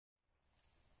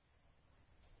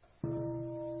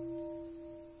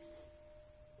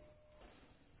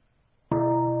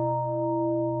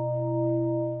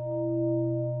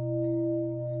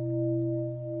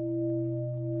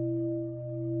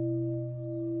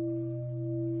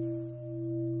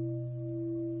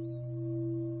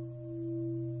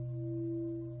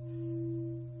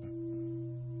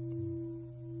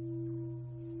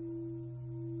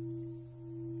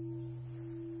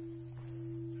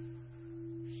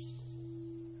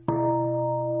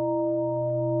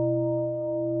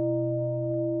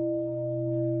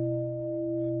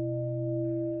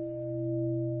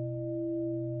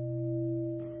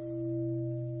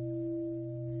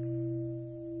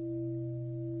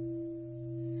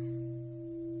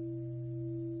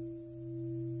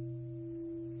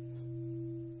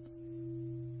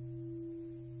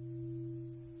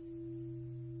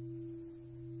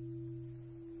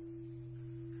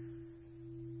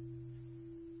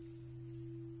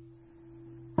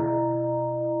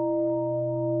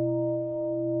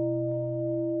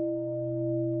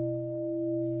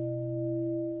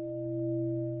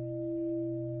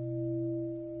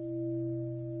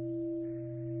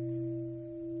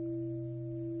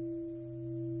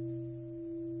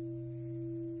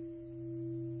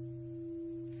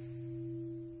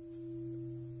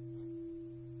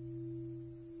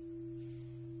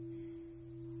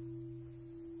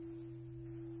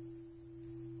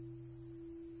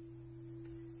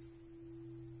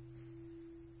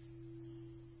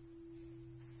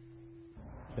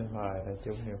Xin mời đại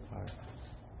chúng niệm Phật.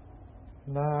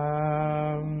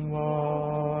 Nam mô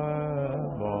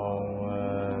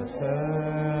Bổn Sư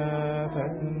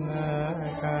Thích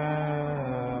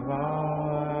Ca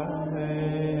Mâu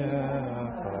Ni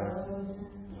Phật.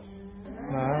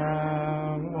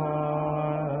 Nam mô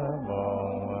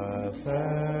Bổn Sư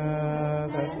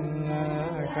Thích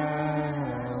Ca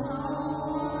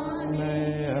Mâu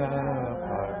Ni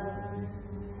Phật.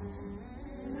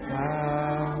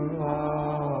 Nam mô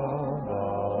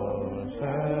Bổn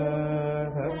Sư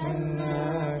Thích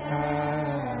Ca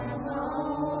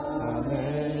Mâu Ni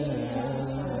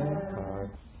Phật.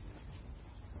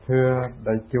 Thưa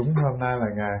đại chúng, hôm nay là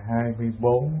ngày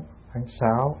 24 tháng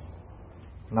 6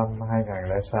 năm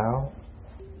 2006.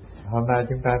 Hôm nay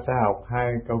chúng ta sẽ học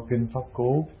hai câu kinh Pháp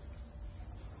Cú,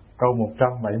 câu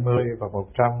 170 và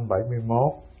 171.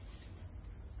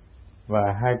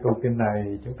 Và hai câu kinh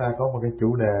này chúng ta có một cái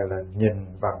chủ đề là nhìn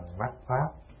bằng mắt Pháp.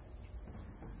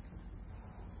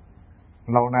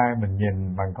 Lâu nay mình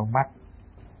nhìn bằng con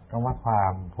mắt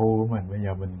phàm phu của mình, bây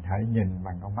giờ mình hãy nhìn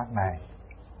bằng con mắt này.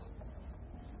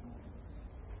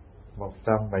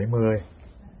 170.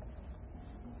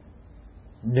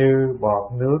 Như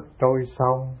bọt nước trôi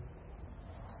sông,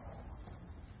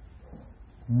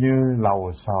 như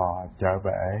lầu xò chợ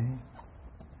bể,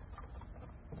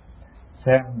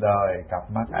 xem đời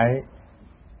cặp mắt ấy,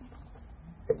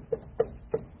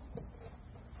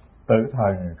 tử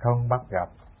thần không bắt gặp.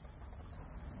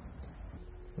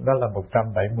 Đó là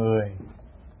 170.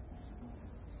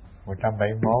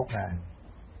 171 này.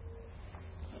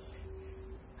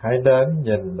 Hãy đến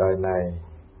nhìn đời này,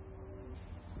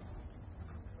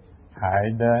 hãy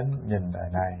đến nhìn đời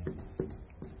này,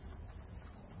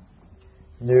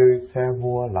 như xe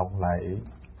vua lộng lẫy,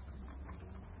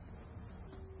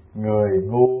 người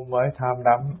ngu mới tham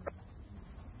đắm,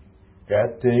 kẻ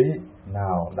trí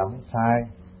nào đắm sai.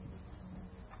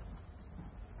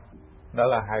 Đó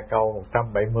là hai câu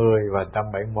 170 và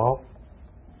 171.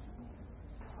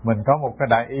 Mình có một cái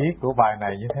đại ý của bài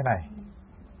này như thế này: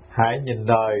 hãy nhìn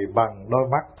đời bằng đôi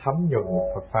mắt thấm nhuần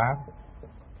Phật Pháp.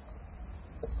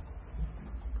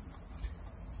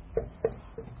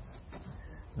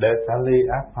 Để xả ly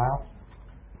ác pháp,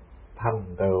 thành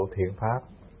tựu thiện pháp.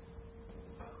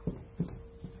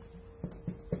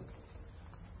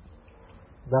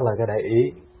 Đó là cái đại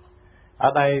ý.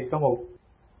 Ở đây có một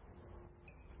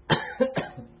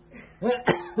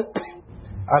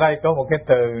ở đây có một cái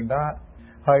từ nó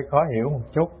hơi khó hiểu một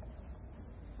chút.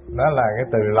 Đó là cái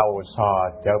từ lầu xò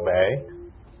chợ bể.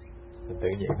 Tự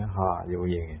nhiên nó hò vụ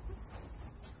gì.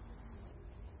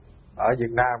 Ở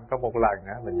Việt Nam có một lần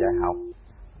á, mình dạy học,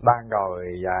 đang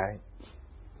ngồi dạy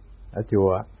ở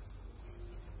chùa,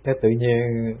 cái tự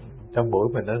nhiên trong buổi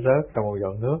mình nó rớt trong một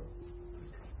giọt nước.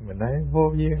 Mình nói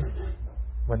vô duyên,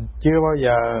 mình chưa bao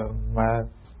giờ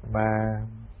mà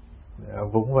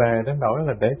vụng về đến nỗi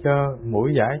là để cho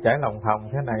mũi giải chảy lòng thòng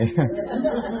thế này.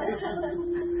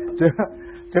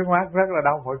 trước mắt rất là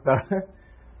đông Phật tử,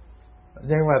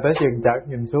 nhưng mà tới chừng chợt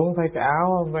nhìn xuống thấy cái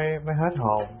áo mới hết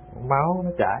hồn, máu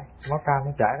nó chảy, máu cam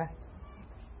nó chảy đấy.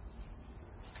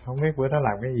 Không biết bữa đó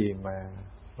làm cái gì mà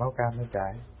máu cam nó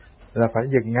chảy, là phải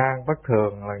dừng ngang bất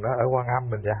thường. Lần đó ở Quan Âm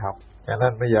mình dạy học, cho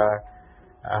nên bây giờ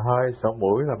hơi sổ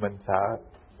mũi là mình sợ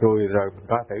chùi, rồi mình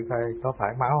coi thử coi có phải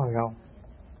máu hay không.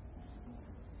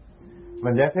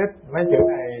 Mình giải thích mấy chữ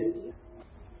này,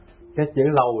 cái chữ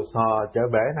lầu xò chợ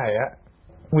bể này á,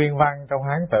 nguyên văn trong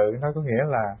Hán tự nó có nghĩa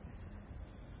là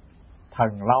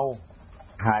thần lâu,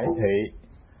 hải thị.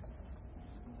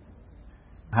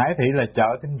 Hải thị là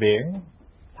chợ trên biển,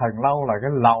 thần lâu là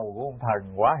cái lầu của ông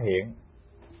thần Hóa Hiện.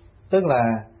 Tức là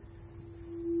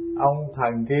ông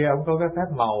thần kia ông có cái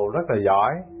phép màu rất là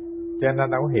giỏi, cho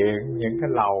nên ông hiện những cái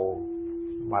lầu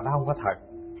mà nó không có thật,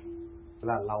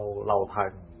 là lầu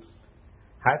thần.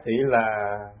 Hải thị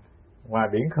là ngoài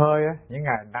biển khơi á, những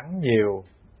ngày nắng nhiều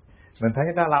mình thấy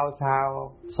nó lao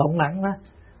sao sống nắng á,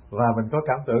 và mình có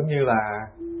cảm tưởng như là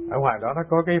ở ngoài đó nó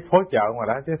có cái phố chợ ngoài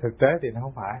đó, chứ thực tế thì nó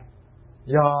không phải.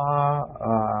 Do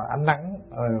ánh nắng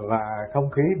và không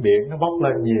khí biển nó bốc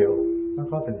lên nhiều, nó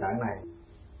có tình trạng này.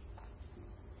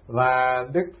 Và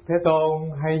Đức Thế Tôn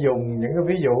hay dùng những cái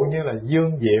ví dụ như là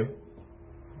dương diệm.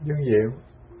 Dương diệm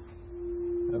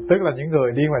tức là những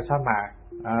người đi ngoài sa mạc,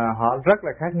 họ rất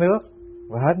là khát nước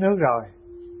và hết nước rồi.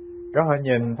 Có họ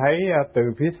nhìn thấy từ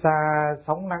phía xa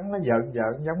sóng nắng nó giận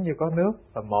giống như có nước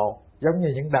là một, giống như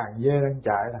những đàn dê đang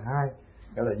chạy là hai,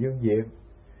 gọi là dương diệm.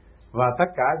 Và tất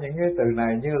cả những cái từ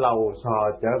này như lầu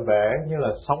xò chợ bể, như là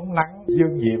sóng nắng,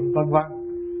 dương diệm vân vân,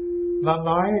 nó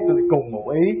nói cùng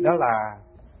một ý, đó là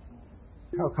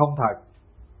không thật,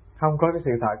 không có cái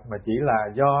sự thật, mà chỉ là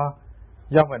do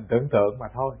do mình tưởng tượng mà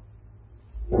thôi.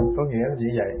 Có nghĩa là gì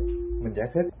vậy? Mình giải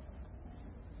thích.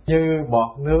 Như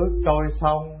bọt nước trôi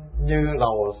sông, như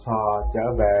lầu xò chở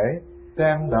bể,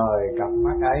 xem đời cặp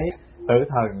mắt ấy, tử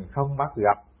thần không bắt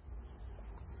gặp.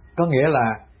 Có nghĩa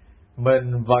là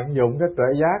mình vận dụng cái tuệ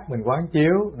giác mình quán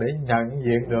chiếu để nhận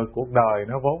diện được cuộc đời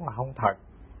nó vốn là không thật.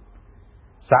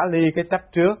 Xả ly cái chấp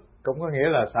trước cũng có nghĩa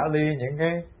là xả ly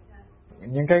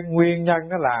những cái nguyên nhân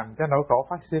nó làm cho nỗi khổ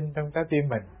phát sinh trong trái tim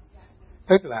mình.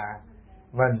 Tức là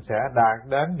mình sẽ đạt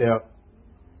đến được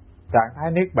trạng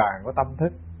thái niết bàn của tâm thức.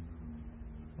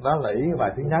 Đó là ý của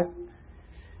bài thứ nhất.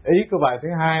 Ý của bài thứ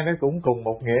hai nó cũng cùng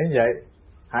một nghĩa như vậy.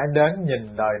 Hãy đến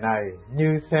nhìn đời này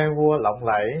như xe vua lộng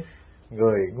lẫy,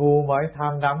 người ngu mới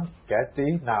tham đắm, kẻ trí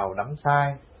nào đắm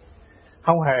sai.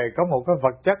 Không hề có một cái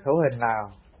vật chất hữu hình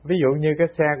nào. Ví dụ như cái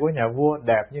xe của nhà vua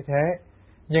đẹp như thế,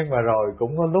 nhưng mà rồi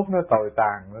cũng có lúc nó tồi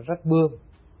tàn, nó rách bươm.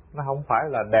 Nó không phải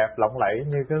là đẹp lộng lẫy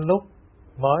như cái lúc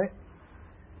mới.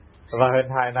 Và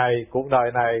hình hài này, cuộc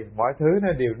đời này, mọi thứ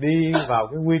nó đều đi vào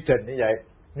cái quy trình như vậy.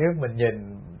 Nếu mình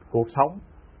nhìn cuộc sống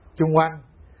chung quanh,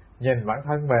 nhìn bản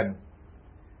thân mình,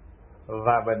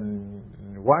 và mình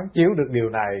quán chiếu được điều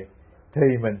này, thì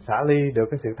mình xả ly được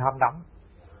cái sự tham đắm.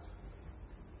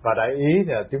 Và đại ý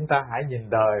là chúng ta hãy nhìn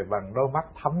đời bằng đôi mắt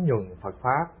thấm nhuần Phật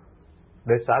Pháp,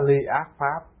 để xả ly ác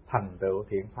pháp, thành tựu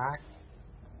thiện pháp.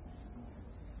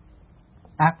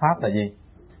 Ác pháp là gì?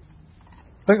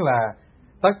 Tức là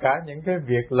tất cả những cái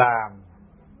việc làm,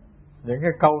 những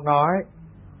cái câu nói,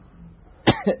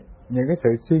 những cái sự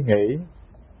suy nghĩ,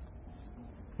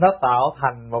 nó tạo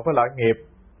thành một cái loại nghiệp.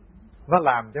 Nó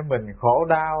làm cho mình khổ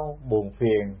đau, buồn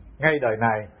phiền ngay đời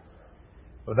này.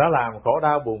 Và nó làm khổ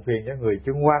đau, buồn phiền cho người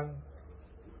chung quanh.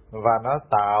 Và nó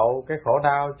tạo cái khổ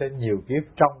đau cho nhiều kiếp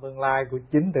trong tương lai của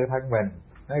chính tự thân mình.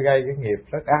 Nó gây cái nghiệp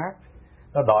rất ác.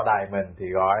 Nó đọa đày mình thì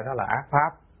gọi nó là ác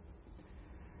pháp.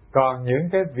 Còn những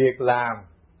cái việc làm,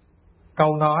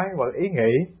 câu nói và ý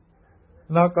nghĩ,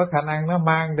 nó có khả năng nó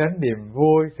mang đến niềm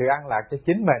vui, sự an lạc cho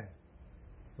chính mình.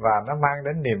 Và nó mang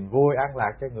đến niềm vui, an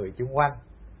lạc cho người chung quanh.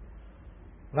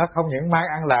 Nó không những mang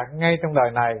an lạc ngay trong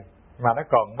đời này, mà nó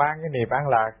còn mang cái niềm an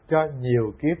lạc cho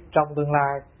nhiều kiếp trong tương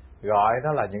lai, gọi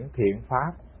đó là những thiện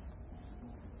pháp.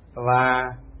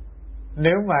 Và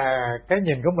nếu mà cái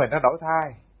nhìn của mình nó đổi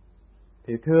thay,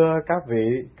 thì thưa các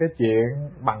vị, cái chuyện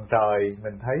bằng trời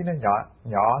mình thấy nó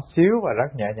nhỏ xíu và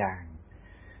rất nhẹ nhàng.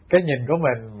 Cái nhìn của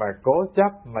mình mà cố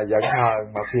chấp, mà giận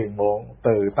hờn, mà phiền muộn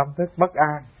từ tâm thức bất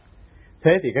an,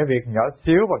 thế thì cái việc nhỏ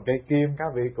xíu bằng cây kim các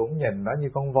vị cũng nhìn nó như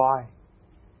con voi.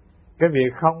 Cái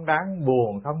việc không đáng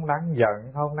buồn, không đáng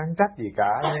giận, không đáng trách gì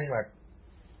cả, nhưng mà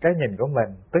cái nhìn của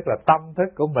mình, tức là tâm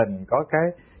thức của mình có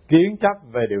cái kiến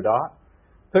chấp về điều đó,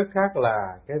 tức khác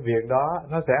là cái việc đó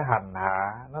nó sẽ hành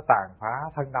hạ, nó tàn phá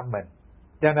thân tâm mình.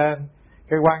 Cho nên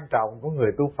cái quan trọng của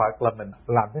người tu Phật là mình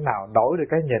làm thế nào đổi được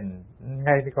cái nhìn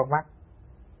ngay trên con mắt.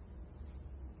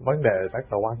 Vấn đề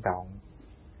rất là quan trọng.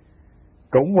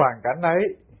 Cũng hoàn cảnh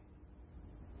ấy,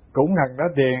 cũng gần đó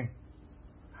tiền,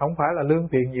 không phải là lương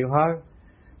tiền nhiều hơn.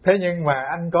 Thế nhưng mà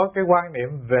anh có cái quan niệm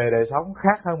về đời sống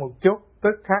khác hơn một chút,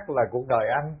 tức khác là cuộc đời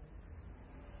anh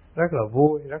rất là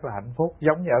vui, rất là hạnh phúc,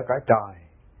 giống như ở cõi trời.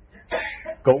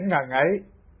 Cũng ngần ấy,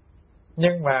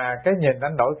 nhưng mà cái nhìn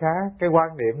anh đổi khác, cái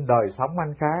quan niệm đời sống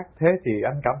anh khác, thế thì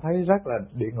anh cảm thấy rất là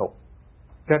địa ngục.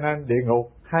 Cho nên địa ngục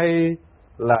hay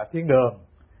là thiên đường,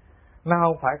 nó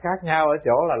không phải khác nhau ở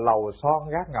chỗ là lầu son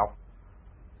gác ngọc,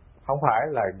 không phải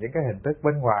là những cái hình thức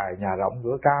bên ngoài nhà rộng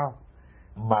cửa cao,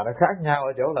 mà nó khác nhau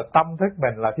ở chỗ là tâm thức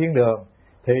mình là thiên đường,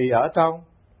 thì ở trong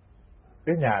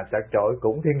cái nhà chật chội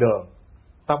cũng thiên đường.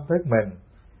 Tâm thức mình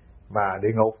mà địa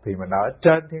ngục thì mình ở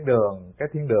trên thiên đường. Cái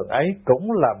thiên đường ấy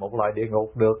cũng là một loại địa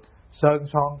ngục được sơn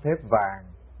son thép vàng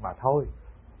mà thôi.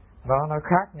 Nó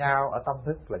khác nhau ở tâm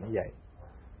thức là như vậy.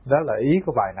 Đó là ý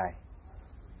của bài này.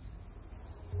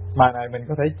 Bài này mình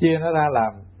có thể chia nó ra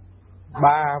làm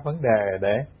 3 vấn đề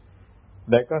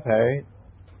để có thể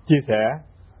chia sẻ.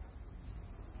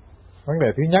 Vấn đề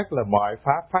thứ nhất là mọi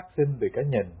pháp phát sinh từ cái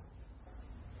nhìn.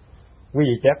 Quý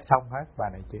vị chép xong hết bài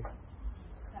này chưa?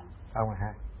 Xong rồi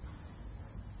ha.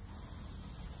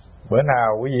 Bữa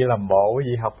nào quý vị làm bộ, quý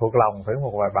vị học thuộc lòng thử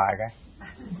một vài bài cái.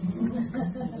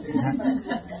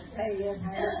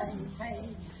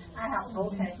 Ai học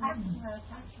thuộc thầy phát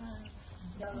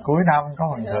Cuối năm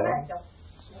có phần thưởng.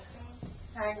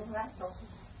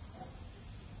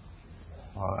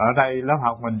 Ở đây lớp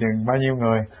học mình chừng bao nhiêu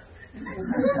người?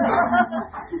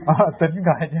 Tính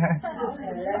coi chứ.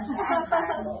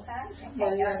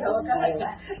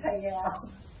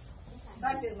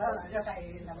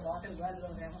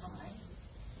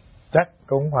 Chắc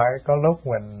cũng phải có lúc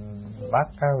mình bắt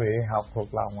các vị học thuộc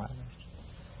lòng ạ.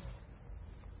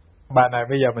 Bài này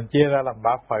bây giờ mình chia ra làm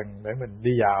 3 phần để mình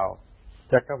đi vào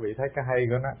cho các vị thấy cái hay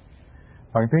của nó.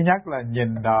 Phần thứ nhất là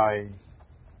nhìn đời,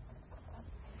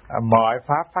 mọi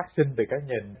pháp phát sinh từ cái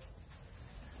nhìn.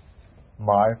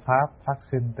 Mọi pháp phát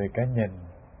sinh từ cái nhìn.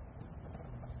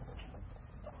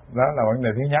 Đó là vấn đề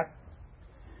thứ nhất.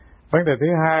 Vấn đề thứ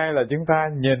hai là chúng ta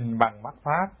nhìn bằng mắt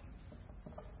pháp.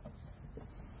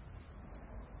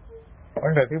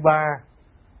 Vấn đề thứ ba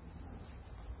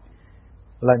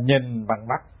là nhìn bằng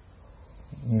mắt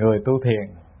người tu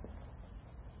thiền.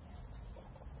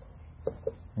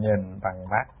 Nhìn bằng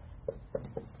mắt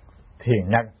thiền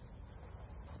nhân.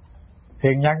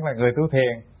 Thiền nhân là người tu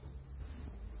thiền.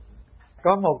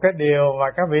 Có một cái điều mà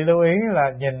các vị lưu ý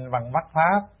là nhìn bằng mắt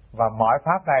pháp và mọi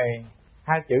pháp này,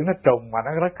 hai chữ nó trùng mà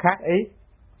nó rất khác ý.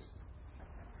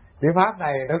 Chữ pháp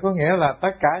này nó có nghĩa là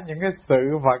tất cả những cái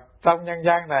sự vật trong nhân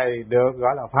gian này được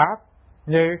gọi là pháp,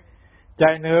 như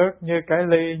chai nước, như cái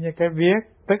ly, như cái viết,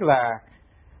 tức là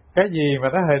cái gì mà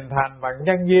nó hình thành bằng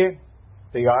nhân duyên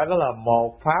thì gọi đó là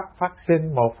một pháp phát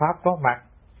sinh, một pháp có mặt.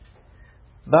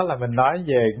 Đó là mình nói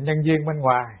về nhân duyên bên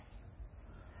ngoài.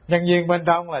 Nhân duyên bên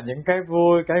trong là những cái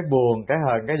vui, cái buồn, cái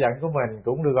hờn, cái giận của mình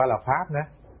cũng được gọi là pháp nữa.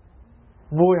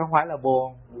 Vui không phải là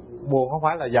buồn, buồn không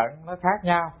phải là giận, nó khác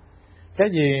nhau. Cái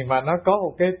gì mà nó có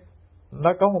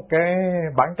một cái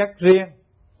bản chất riêng,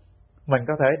 mình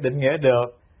có thể định nghĩa được,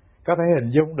 có thể hình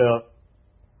dung được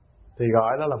thì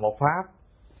gọi đó là một pháp.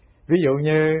 Ví dụ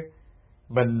như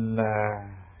mình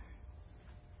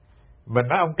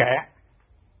nói ông Kẹ.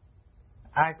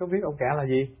 Ai có biết ông Kẹ là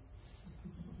gì?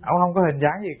 Ông không có hình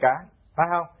dáng gì cả, phải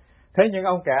không? Thế nhưng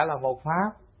ông Kẹ là một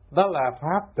pháp. Đó là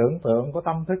pháp tưởng tượng của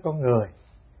tâm thức con người.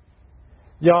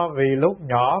 Do vì lúc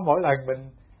nhỏ mỗi lần mình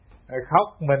khóc,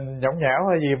 mình nhõng nhẽo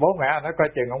hay gì, bố mẹ nó coi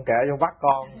chừng ông Kẹ vô bắt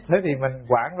con. Thế thì mình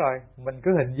quản rồi, mình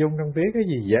cứ hình dung trong trí cái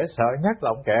gì dễ sợ nhất là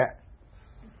ông Kẹ.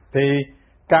 Thì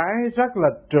cái rất là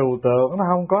trừu tượng, nó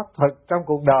không có thực trong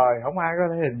cuộc đời, không ai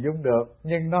có thể hình dung được,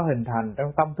 nhưng nó hình thành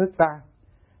trong tâm thức ta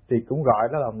thì cũng gọi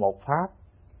đó là một pháp.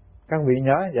 Các vị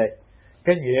nhớ như vậy.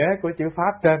 Cái nghĩa của chữ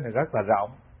pháp trên này rất là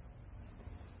rộng.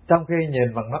 Trong khi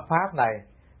nhìn bằng mắt pháp này,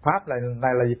 pháp này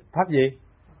là pháp gì?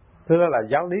 Thưa là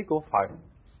giáo lý của Phật.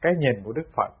 Cái nhìn của Đức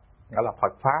Phật gọi là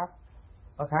Phật pháp,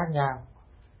 nó khác nhau.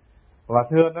 Và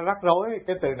thưa nó rắc rối,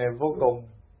 cái từ này vô cùng,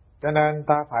 cho nên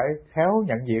ta phải khéo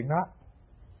nhận diện nó.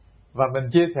 Và mình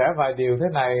chia sẻ vài điều thế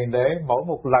này để mỗi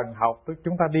một lần học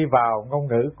chúng ta đi vào ngôn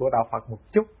ngữ của đạo Phật một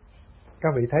chút, các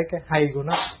vị thấy cái hay của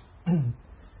nó.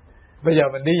 Bây giờ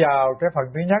mình đi vào cái phần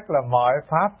thứ nhất là mọi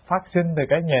pháp phát sinh từ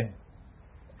cái nhìn.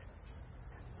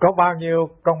 Có bao nhiêu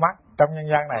con mắt trong nhân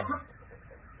gian này?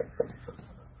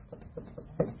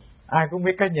 Ai cũng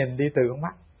biết cái nhìn đi từ con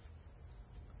mắt.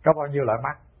 Có bao nhiêu loại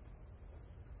mắt?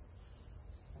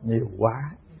 Nhiều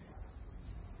quá.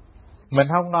 Mình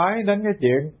không nói đến cái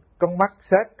chuyện con mắt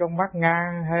xếp, con mắt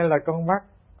ngang, hay là con mắt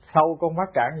sâu, con mắt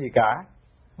cạn gì cả.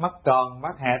 Mắt tròn,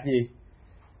 mắt hẹp gì.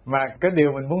 Mà cái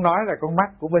điều mình muốn nói là con mắt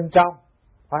của bên trong,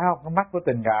 phải không? Con mắt của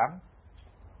tình cảm.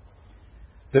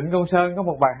 Trịnh Công Sơn có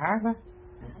một bài hát đó.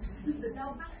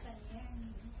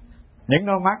 Những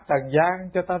đôi mắt trần gian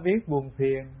cho ta biết buồn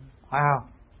phiền, phải không?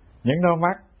 Những đôi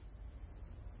mắt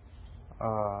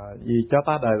gì cho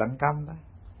ta đời lạnh câm đó.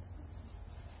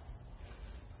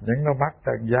 Những đôi mắt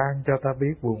trần gian cho ta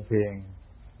biết buồn phiền.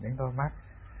 Những đôi mắt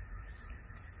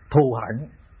thù hận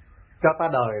cho ta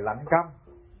đời lạnh câm.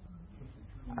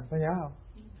 Anh có nhớ không?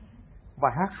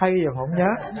 Bài hát hay rồi không nhớ.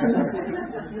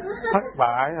 Thất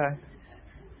bại rồi.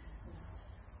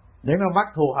 Những đôi mắt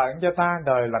thù hận cho ta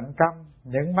đời lạnh câm.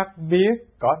 Những mắt biếc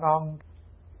cỏ non.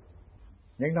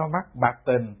 Những đôi mắt bạc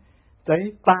tình cháy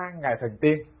tan ngày thần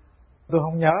tiên. Tôi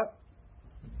không nhớ,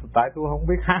 tại tôi không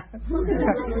biết hát.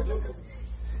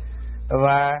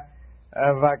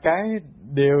 Và cái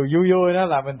điều vui vui đó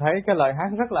là mình thấy cái lời hát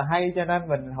rất là hay, cho nên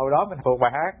mình hồi đó mình thuộc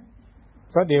bài hát.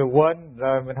 Có điều quên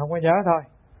rồi mình không có nhớ thôi.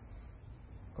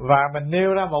 Và mình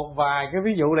nêu ra một vài cái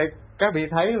ví dụ để các vị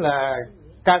thấy là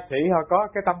ca sĩ họ có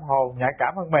cái tâm hồn nhạy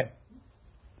cảm hơn mình,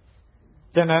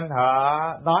 cho nên họ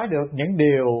nói được những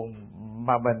điều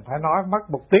mà mình phải nói mất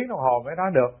 1 tiếng đồng hồ mới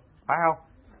nói được, phải không?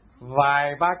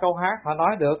 Vài ba câu hát họ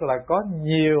nói được là có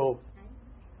nhiều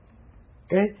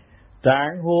cái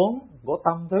trạng huống của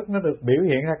tâm thức nó được biểu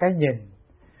hiện ra cái nhìn.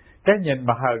 Cái nhìn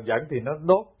mà hờn giận thì nó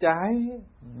đốt cháy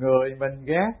người mình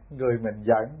ghét, người mình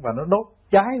giận, và nó đốt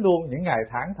cháy luôn những ngày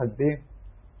tháng thần tiên.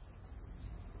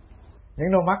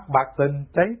 Những đôi mắt bạc tình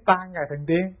cháy tan ngày thần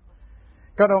tiên.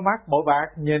 Có đôi mắt bội bạc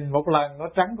nhìn một lần nó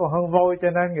trắng còn hơn vôi, cho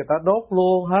nên người ta đốt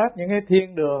luôn hết những cái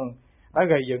thiên đường đã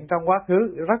gây dựng trong quá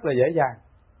khứ rất là dễ dàng.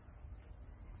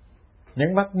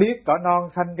 Những mắt biếc cỏ non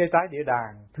xanh cây trái địa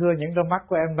đàng. Thưa những đôi mắt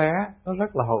của em bé, nó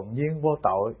rất là hồn nhiên vô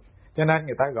tội. cho nên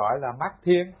người ta gọi là mắt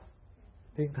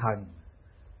thiên thần.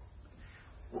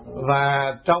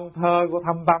 Và trong thơ của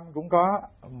Thâm Tâm cũng có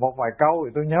một vài câu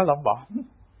thì tôi nhớ lỏng bỏng: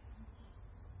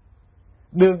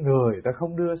 đưa người ta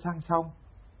không đưa sang sông,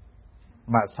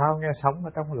 mà sao nghe sống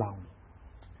ở trong lòng.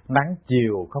 Nắng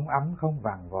chiều không ấm không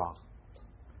vàng vọt,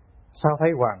 sao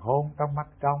thấy hoàng hôn trong mắt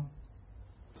trong.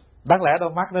 Đáng lẽ đôi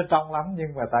mắt nó trong lắm,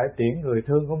 nhưng mà tại tiễn người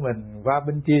thương của mình qua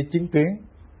bên kia chiến tuyến,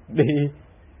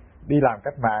 đi làm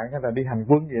cách mạng hay là đi hành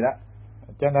quân gì đó,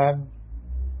 cho nên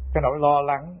cái nỗi lo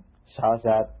lắng, sợ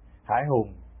sệt, hãi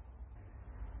hùng.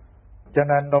 Cho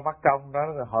nên đôi mắt trong đó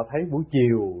là họ thấy buổi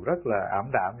chiều rất là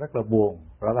ảm đạm, rất là buồn,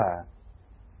 đó là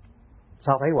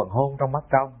sao thấy hoàng hôn trong mắt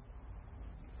trong.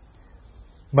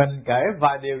 Mình kể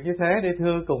vài điều như thế để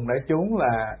thưa cùng đại chúng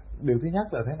là điều thứ nhất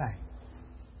là thế này: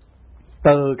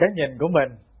 từ cái nhìn của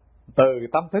mình, từ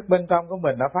tâm thức bên trong của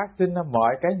mình đã phát sinh ra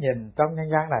mọi cái nhìn trong nhân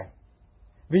gian này.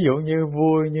 Ví dụ như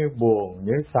vui, như buồn,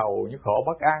 như sầu, như khổ,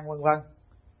 bất an, vân vân.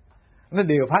 Nó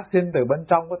đều phát sinh từ bên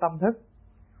trong của tâm thức,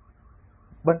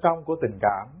 bên trong của tình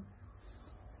cảm.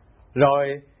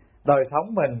 Rồi đời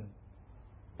sống mình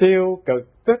tiêu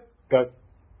cực, tích cực,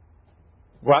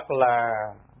 hoặc là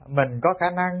mình có khả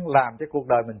năng làm cho cuộc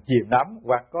đời mình chìm đắm,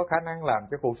 hoặc có khả năng làm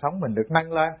cho cuộc sống mình được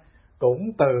nâng lên,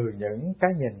 cũng từ những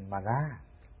cái nhìn mà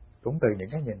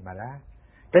ra.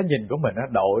 Cái nhìn của mình nó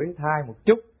đổi thay một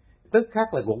chút, tức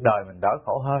khắc là cuộc đời mình đỡ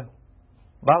khổ hơn.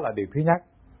 Đó là điều thứ nhất.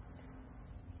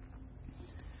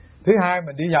 Thứ hai,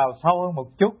 mình đi vào sâu hơn một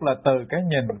chút là từ cái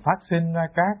nhìn phát sinh ra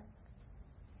các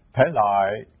thể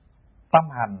loại tâm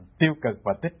hành tiêu cực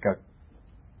và tích cực.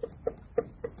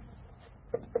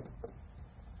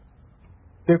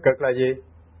 Tiêu cực là gì?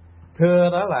 Thưa,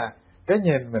 đó là cái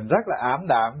nhìn mình rất là ảm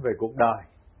đạm về cuộc đời.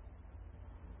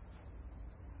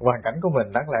 Hoàn cảnh của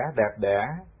mình đáng lẽ đẹp đẽ,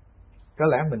 có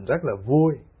lẽ mình rất là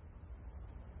vui,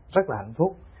 rất là hạnh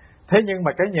phúc. Thế nhưng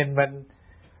mà cái nhìn mình,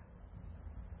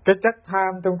 cái chất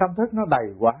tham trong tâm thức nó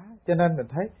đầy quá, cho nên mình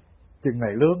thấy chừng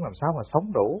này lương làm sao mà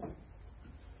sống đủ,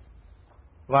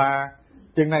 và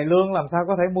chừng này lương làm sao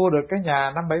có thể mua được cái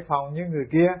nhà 5-7 phòng như người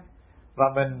kia. Và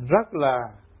mình rất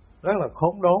là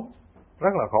khốn đốn,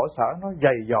 rất là khổ sở, nó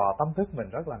dày dò tâm thức mình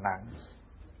rất là nặng.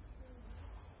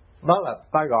 Đó là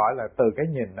ta gọi là từ cái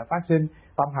nhìn nó phát sinh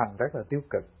tâm hành rất là tiêu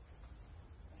cực.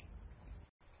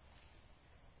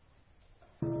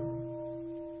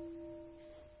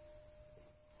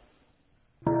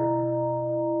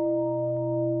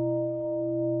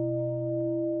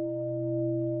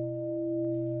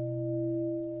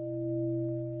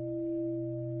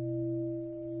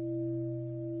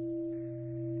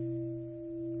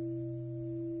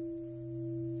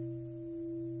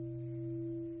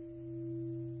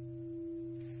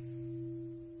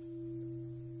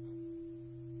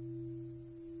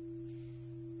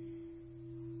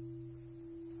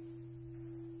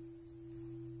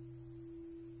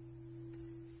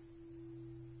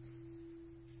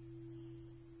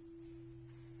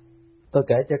 Tôi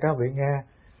kể cho các vị nghe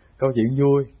câu chuyện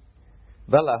vui.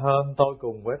 Đó là hôm tôi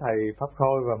cùng với thầy Pháp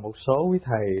Khôi và một số quý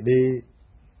thầy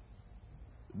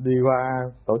đi qua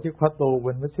tổ chức khóa tu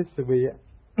bên Mississippi á.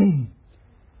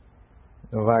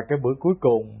 Và cái bữa cuối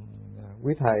cùng,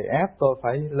 quý thầy ép tôi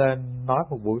phải lên nói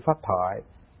một buổi pháp thoại.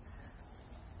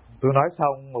 Tôi nói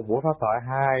xong một buổi pháp thoại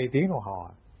 2 tiếng đồng hồ.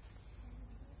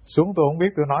 Xuống tôi không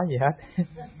biết tôi nói gì hết.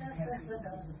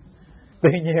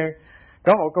 Tuy nhiên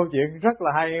có một câu chuyện rất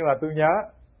là hay mà tôi nhớ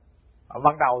ở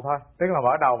ban đầu thôi, tức là mở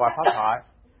đầu bài pháp thoại.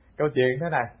 Câu chuyện thế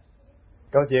này.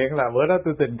 Câu chuyện là bữa đó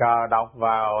tôi tình cờ đọc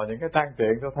vào những cái trang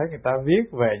truyện, tôi thấy người ta viết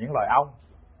về những loài ong.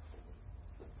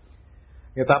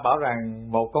 Người ta bảo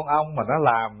rằng một con ong mà nó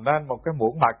làm nên một cái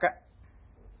muỗng mật á.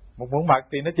 Một muỗng mật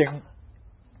thì nó chừng,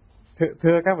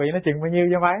 thưa các vị, nó chừng bao nhiêu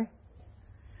cho mấy?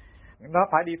 Nó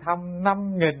phải đi thăm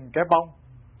 5.000 cái bông,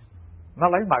 nó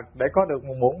lấy mật để có được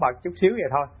một muỗng mật chút xíu vậy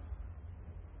thôi.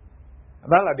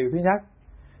 Đó là điều thứ nhất.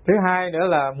 Thứ hai nữa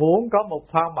là muốn có một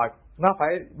thoa mật, nó phải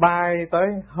bay tới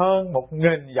hơn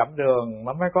 1.000 dặm đường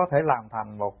nó mới có thể làm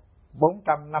thành một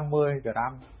 450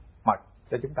 gram mật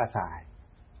cho chúng ta xài.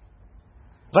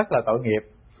 Rất là tội nghiệp.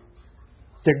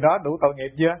 Chừng đó đủ tội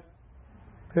nghiệp chưa?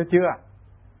 Thưa chưa?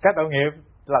 Cái tội nghiệp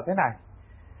là thế này.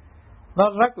 Nó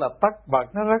rất là tất bật,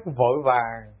 nó rất vội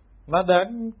vàng. Nó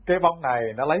đến cái bông này,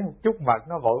 nó lấy một chút mật,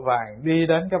 nó vội vàng đi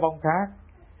đến cái bông khác.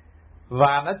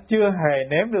 Và nó chưa hề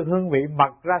nếm được hương vị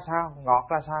mật ra sao, ngọt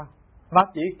ra sao. Nó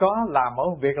chỉ có làm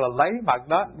một việc là lấy mật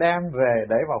đó đem về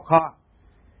để vào kho.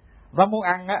 Nó muốn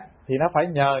ăn á thì nó phải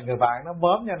nhờ người bạn nó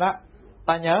bóm cho nó.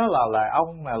 Ta nhớ là loài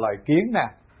ong nè, loài kiến nè,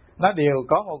 nó đều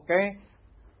có một cái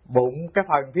bụng, cái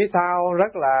phần phía sau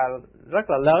rất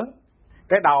là lớn.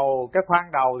 Cái đầu, cái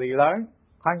khoang đầu thì lớn,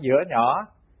 khoang giữa nhỏ.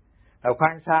 Rồi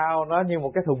khoan sau nó như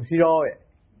một cái thùng siro vậy,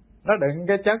 nó đựng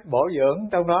cái chất bổ dưỡng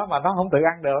trong đó mà nó không tự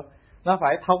ăn được, nó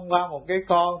phải thông qua một cái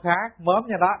con khác mớm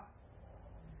cho nó.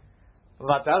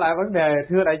 Và trở lại vấn đề,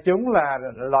 thưa đại chúng, là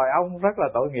loài ong rất là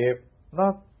tội nghiệp,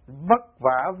 nó vất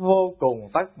vả vô cùng,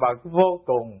 tất bật vô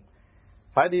cùng,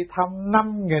 phải đi thăm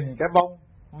 5.000 cái bông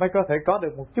mới có thể có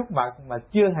được một chút mật, mà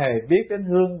chưa hề biết đến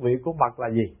hương vị của mật là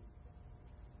gì.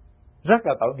 Rất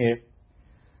là tội nghiệp.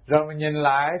 Rồi mình nhìn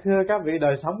lại, thưa các vị,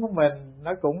 đời sống của mình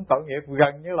nó cũng tội nghiệp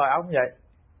gần như loài ong vậy.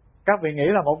 Các vị nghĩ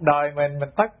là một đời mình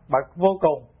tất bật vô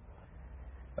cùng,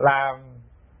 làm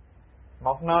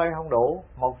một nơi không đủ,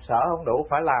 một sở không đủ,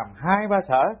 phải làm 2-3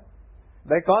 sở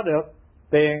để có được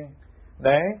tiền,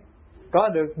 để có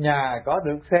được nhà, có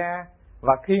được xe.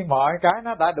 Và khi mọi cái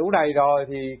nó đã đủ đầy rồi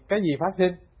thì cái gì phát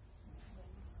sinh?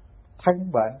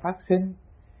 Thân bệnh phát sinh.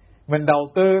 Mình đầu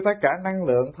tư tất cả năng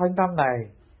lượng thân tâm này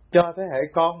cho thế hệ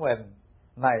con mình,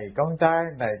 này con trai,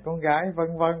 này con gái,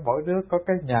 vân vân, mỗi đứa có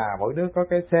cái nhà, mỗi đứa có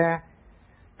cái xe.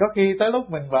 Có khi tới lúc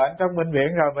mình bệnh trong bệnh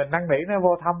viện rồi, mình năn nỉ nó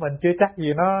vô thăm mình, chưa chắc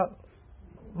gì nó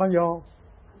vô.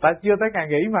 Tại chưa tới ngày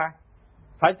nghỉ mà,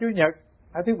 phải Chủ nhật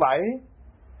hay thứ Bảy.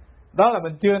 Đó là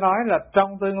mình chưa nói là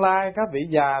trong tương lai các vị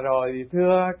già rồi thì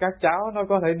thưa các cháu, nó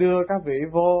có thể đưa các vị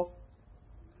vô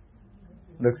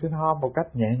được sinh home một cách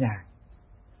nhẹ nhàng.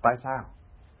 Tại sao?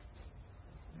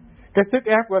 Cái sức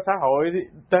ép của xã hội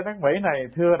trên đất Mỹ này,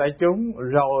 thưa đại chúng,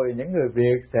 rồi những người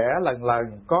Việt sẽ lần lần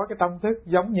có cái tâm thức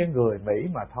giống như người Mỹ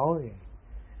mà thôi.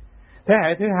 Thế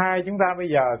hệ thứ hai chúng ta bây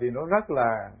giờ thì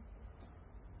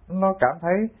nó cảm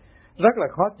thấy rất là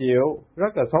khó chịu,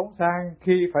 rất là xốn sang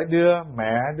khi phải đưa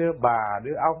mẹ, đưa bà,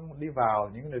 đưa ông đi vào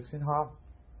những nursing home.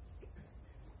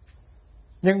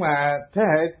 Nhưng mà thế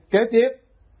hệ kế tiếp,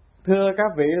 thưa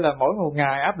các vị, là mỗi một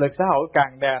ngày áp lực xã hội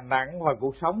càng đè nặng vào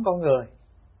cuộc sống con người.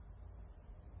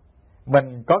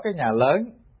 Mình có cái nhà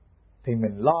lớn thì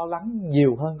mình lo lắng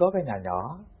nhiều hơn có cái nhà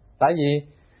nhỏ. Tại vì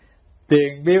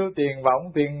tiền bill, tiền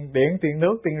võng, tiền điện, tiền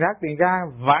nước, tiền rác, tiền ga,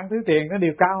 vạn thứ tiền nó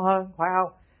đều cao hơn, phải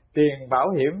không? Tiền bảo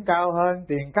hiểm cao hơn,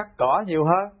 tiền cắt cỏ nhiều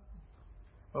hơn.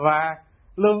 Và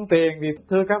lương tiền thì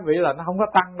thưa các vị là nó không có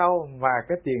tăng đâu, mà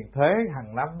cái tiền thuế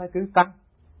hàng năm nó cứ tăng.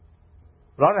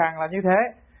 Rõ ràng là như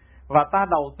thế. Và ta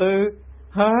đầu tư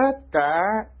hết cả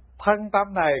thân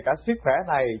tâm này, cả sức khỏe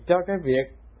này cho cái việc,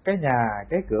 cái nhà,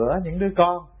 cái cửa, những đứa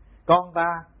con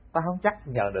ta không chắc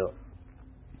nhờ được.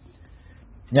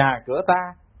 Nhà cửa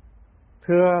ta,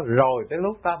 thưa, rồi tới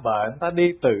lúc ta bệnh, ta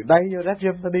đi từ đây vô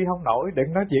bedroom ta đi không nổi,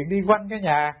 đừng nói chuyện đi quanh cái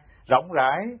nhà rộng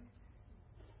rãi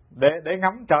để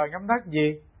ngắm trời ngắm đất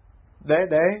gì,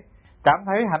 để cảm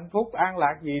thấy hạnh phúc an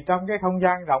lạc gì trong cái không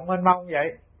gian rộng mênh mông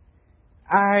vậy.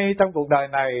 Ai trong cuộc đời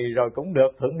này rồi cũng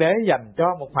được Thượng Đế dành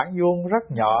cho một khoảng vuông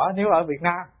rất nhỏ. Nếu ở Việt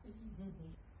Nam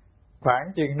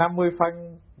khoảng chừng 50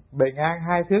 phân, bề ngang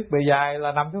 2 thước, bề dài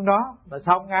là nằm xuống đó là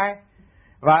xong ngay.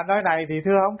 Và nơi này thì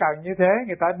thưa không cần như thế,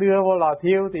 người ta đưa vô lò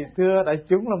thiêu thì thưa đại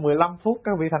chúng là 15 phút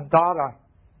các vị thành tro rồi.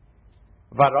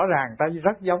 Và rõ ràng ta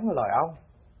rất giống với loài ong,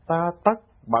 ta tất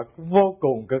bật vô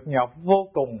cùng, cực nhọc vô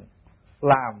cùng,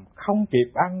 làm không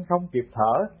kịp ăn, không kịp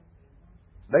thở,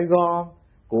 để gom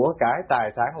của cải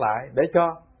tài sản lại để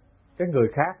cho cái người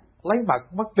khác lấy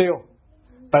mật mất tiêu.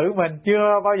 Tự mình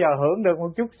chưa bao giờ hưởng được một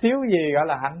chút xíu gì gọi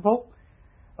là hạnh phúc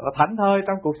và thảnh thơi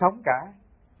trong cuộc sống cả.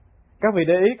 Các vị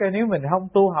để ý coi, nếu mình không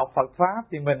tu học Phật Pháp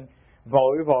thì mình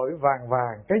vội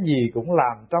vàng, cái gì cũng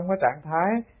làm trong cái trạng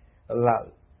thái là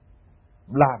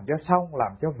làm cho xong,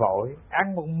 làm cho vội.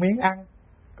 Ăn một miếng ăn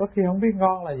có khi không biết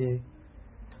ngon là gì,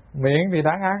 miệng thì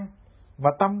đang ăn mà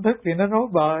tâm thức thì nó rối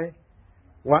bời,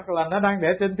 hoặc là nó đang để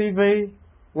trên tivi,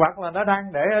 hoặc là nó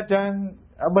đang để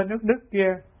ở bên nước Đức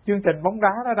kia, chương trình bóng đá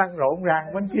nó đang rộn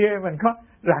ràng bên kia, mình có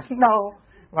rảnh đâu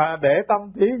mà để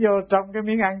tâm trí vô trong cái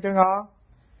miếng ăn cho ngon.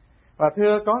 Và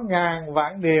thưa, có ngàn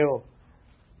vạn điều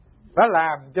đã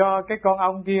làm cho cái con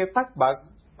ong kia tất bật,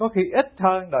 có khi ít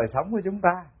hơn đời sống của chúng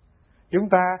ta. Chúng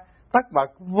ta tất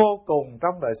bật vô cùng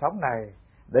trong đời sống này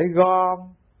để gom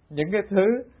những cái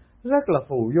thứ rất là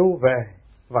phù du về,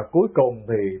 và cuối cùng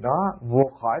thì nó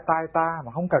vụt khỏi tay ta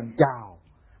mà không cần chào,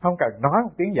 không cần nói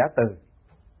một tiếng giả từ.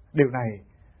 Điều này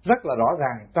rất là rõ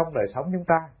ràng trong đời sống chúng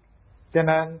ta. Cho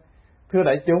nên thưa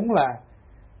đại chúng là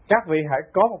các vị hãy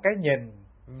có một cái nhìn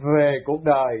về cuộc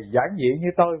đời giản dị như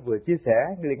tôi vừa chia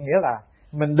sẻ, nghĩa là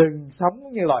mình đừng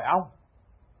sống như loài ong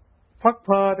phất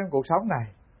phơ trong cuộc sống này.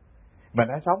 Mình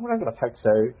hãy sống rất là thật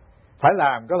sự, phải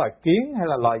làm cái loài kiến hay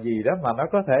là loài gì đó mà nó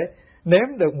có thể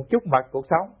nếm được một chút mật cuộc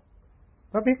sống,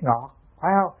 nó biết ngọt,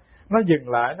 phải không? Nó dừng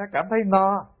lại, nó cảm thấy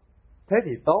no, thế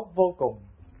thì tốt vô cùng.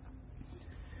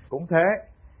 Cũng thế,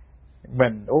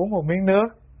 mình uống một miếng nước,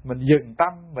 mình dừng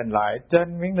tâm mình lại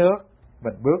trên miếng nước,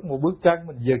 Mình bước một bước chân,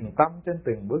 mình dừng tâm trên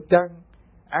từng bước chân.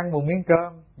 Ăn một miếng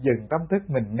cơm, dừng tâm thức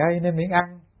mình ngay nơi miếng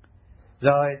ăn.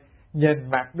 Rồi nhìn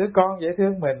mặt đứa con dễ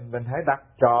thương mình hãy đặt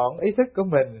trọn ý thức của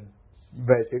mình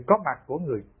về sự có mặt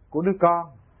của đứa con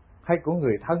hay của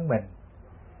người thân mình.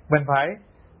 Mình phải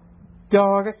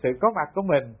cho cái sự có mặt của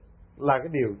mình là cái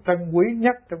điều trân quý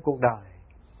nhất trong cuộc đời.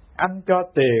 Anh cho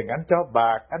tiền, anh cho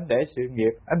bạc, anh để sự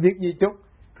nghiệp, anh viết di chúc,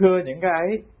 thưa những cái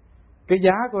ấy, cái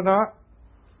giá của nó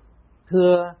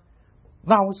thưa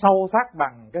nó không sâu sắc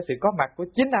bằng cái sự có mặt của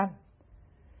chính anh.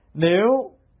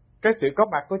 Nếu cái sự có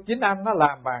mặt của chính anh nó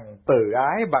làm bằng từ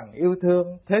ái, bằng yêu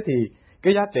thương, thế thì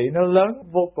cái giá trị nó lớn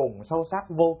vô cùng, sâu sắc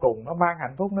vô cùng, nó mang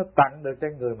hạnh phúc, nó tặng được cho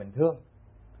người mình thương.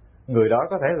 Người đó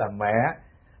có thể là mẹ,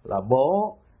 là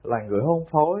bố, là người hôn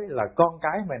phối, là con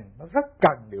cái mình, nó rất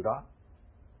cần điều đó.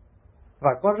 Và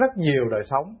có rất nhiều đời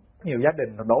sống, nhiều gia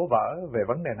đình nó đổ vỡ về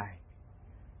vấn đề này.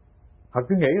 Họ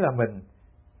cứ nghĩ là mình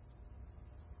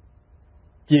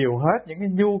chiều hết những cái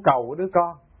nhu cầu của đứa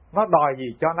con, nó đòi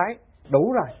gì cho nấy,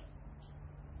 đủ rồi.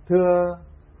 Thưa,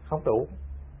 không đủ.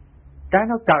 Cái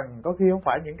nó cần có khi không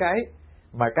phải những cái ấy,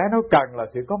 mà cái nó cần là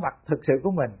sự có mặt thực sự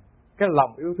của mình, cái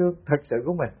lòng yêu thương thực sự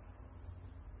của mình.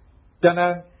 Cho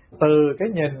nên từ cái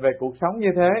nhìn về cuộc sống như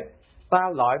thế, ta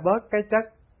loại bớt cái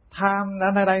chất tham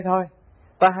ở nơi đây thôi.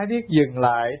 Ta hãy biết dừng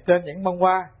lại trên những bông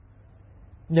hoa,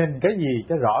 nhìn cái gì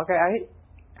cho rõ cái ấy,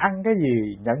 ăn cái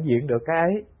gì nhận diện được cái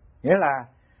ấy. Nghĩa là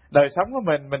đời sống của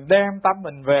mình đem tâm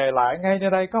mình về lại ngay nơi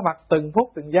đây, có mặt từng phút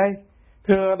từng giây.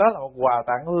 Thưa, đó là một quà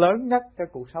tặng lớn nhất cho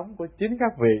cuộc sống của chính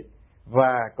các vị,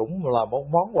 và cũng là một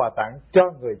món quà tặng cho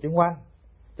người xung quanh.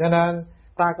 Cho nên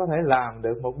ta có thể làm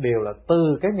được một điều là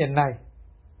từ cái nhìn này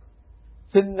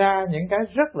sinh ra những cái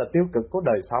rất là tiêu cực của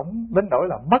đời sống, đến nỗi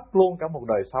là mất luôn cả một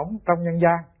đời sống trong nhân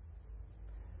gian.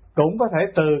 Cũng có thể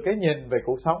từ cái nhìn về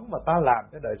cuộc sống mà ta làm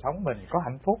cho đời sống mình có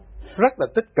hạnh phúc, rất là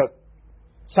tích cực.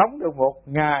 Sống được một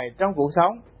ngày trong cuộc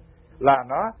sống là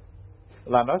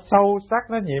nó sâu sắc,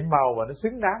 nó nhiệm màu và nó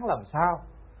xứng đáng làm sao.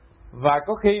 Và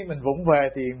có khi mình vụng về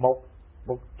thì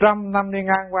 100 năm đi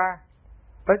ngang qua,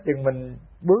 tới chừng mình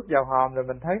bước vào hòm rồi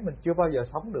mình thấy mình chưa bao giờ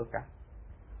sống được cả.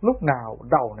 Lúc nào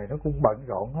đầu này nó cũng bận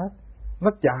rộn hết,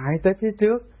 nó chạy tới phía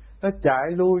trước, nó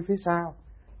chạy lui phía sau.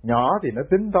 Nhỏ thì nó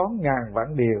tính toán ngàn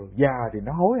vạn điều, già thì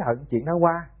nó hối hận chuyện đã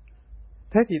qua.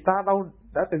 Thế thì ta đâu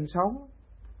đã từng sống.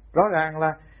 Rõ ràng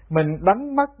là mình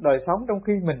đánh mất đời sống trong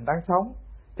khi mình đang sống.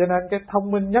 Cho nên cái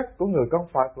thông minh nhất của người con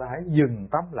Phật là hãy dừng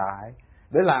tâm lại,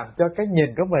 để làm cho cái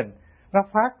nhìn của mình nó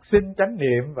phát sinh chánh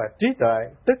niệm và trí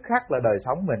tuệ, tức khắc là đời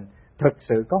sống mình thực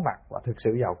sự có mặt và thực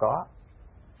sự giàu có.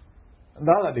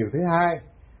 Đó là điều thứ hai.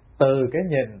 Từ cái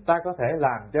nhìn ta có thể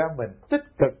làm cho mình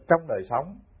tích cực trong đời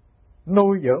sống,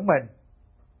 nuôi dưỡng mình,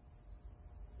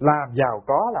 làm giàu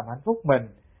có, làm hạnh phúc mình.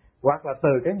 Hoặc là từ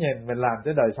cái nhìn mình làm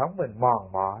cho đời sống mình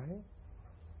mòn mỏi,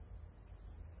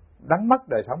 đánh mất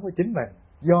đời sống của chính mình,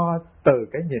 do từ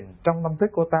cái nhìn trong tâm thức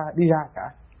của ta đi ra cả.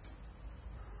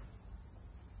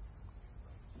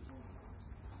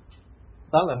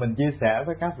 Đó là mình chia sẻ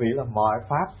với các vị là mọi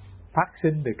pháp phát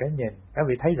sinh từ cái nhìn. Các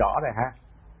vị thấy rõ rồi ha.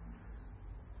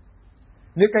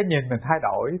 Nếu cái nhìn mình thay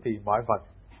đổi thì mọi vật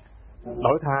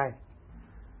đổi thay.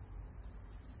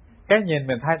 Cái nhìn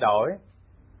mình thay đổi,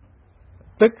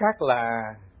 tức khắc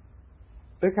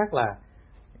là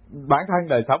bản thân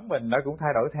đời sống mình nó cũng thay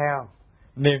đổi theo.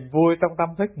 Niềm vui trong tâm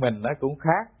thức mình nó cũng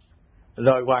khác,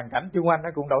 rồi hoàn cảnh xung quanh nó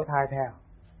cũng đổi thay theo.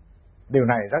 Điều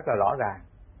này rất là rõ ràng.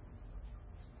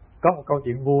 Có một câu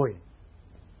chuyện vui.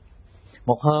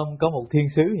 Một hôm có một thiên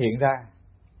sứ hiện ra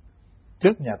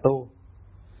trước nhà tu.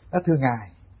 Nó thưa Ngài,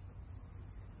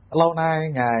 lâu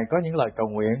nay Ngài có những lời cầu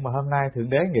nguyện mà hôm nay Thượng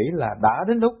Đế nghĩ là đã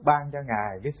đến lúc ban cho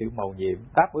Ngài cái sự mầu nhiệm,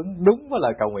 đáp ứng đúng với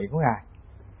lời cầu nguyện của Ngài.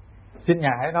 Xin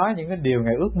Ngài hãy nói những cái điều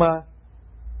Ngài ước mơ,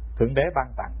 Thượng Đế ban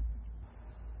tặng.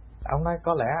 Ông nói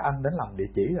có lẽ anh đến làm địa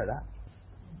chỉ rồi đó.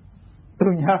 Tôi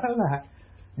nhớ là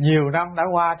nhiều năm đã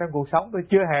qua trong cuộc sống tôi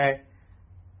chưa hề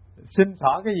xin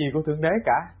xỏ cái gì của Thượng Đế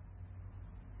cả.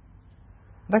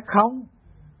 Nói không,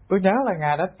 tôi nhớ là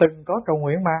Ngài đã từng có cầu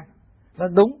nguyện mà. Nó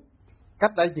đúng,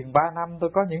 cách đây chừng 3 năm tôi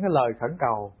có những cái lời khẩn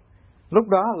cầu. Lúc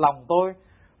đó lòng tôi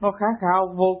nó khát khao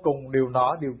vô cùng điều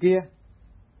nọ điều kia.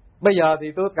 Bây giờ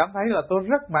thì tôi cảm thấy là tôi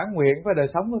rất mãn nguyện với đời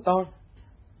sống của tôi.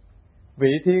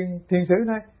 Vị thiên sứ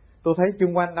nói, tôi thấy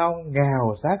chung quanh ông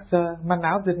nghèo xác xơ, manh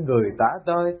áo trên người tả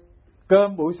tơi,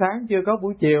 cơm buổi sáng chưa có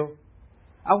buổi chiều.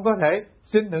 Ông có thể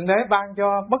xin Thượng Đế ban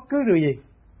cho bất cứ điều gì,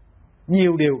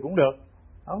 nhiều điều cũng được.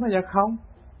 Ông nói dạ không.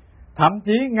 Thậm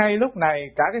chí ngay lúc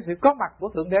này cả cái sự có mặt của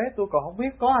Thượng Đế tôi còn không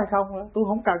biết có hay không nữa. Tôi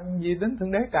không cần gì đến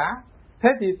Thượng Đế cả. Thế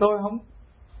thì tôi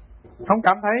không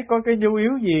cảm thấy có cái nhu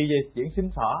yếu gì về chuyện xin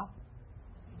xỏ.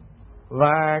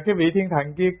 Và cái vị thiên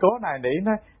thần kia cố nài nỉ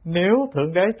nói, nếu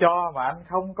Thượng Đế cho mà anh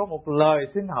không có một lời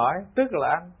xin hỏi, tức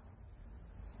là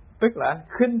anh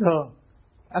khinh thường,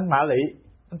 anh mạ lị,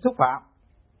 anh xúc phạm.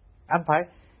 Anh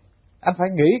phải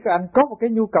nghĩ coi anh có một cái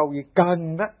nhu cầu gì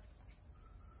cần đó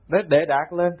để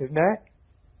đạt lên Thượng Đế.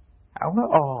 Ông nói,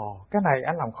 cái này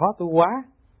anh làm khó tôi quá.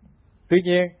 Tuy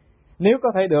nhiên nếu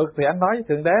có thể được thì anh nói với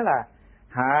Thượng Đế là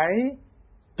hãy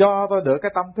cho tôi được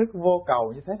cái tâm thức vô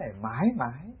cầu như thế này mãi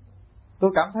mãi.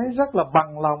 Tôi cảm thấy rất là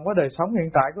bằng lòng với đời sống hiện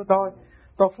tại của tôi.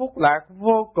 Tôi phúc lạc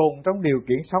vô cùng trong điều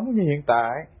kiện sống như hiện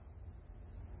tại.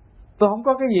 Tôi không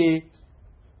có cái gì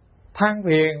than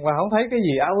phiền và không thấy cái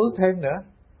gì ao ước thêm nữa.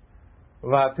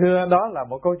 Và thưa, đó là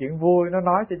một câu chuyện vui, nó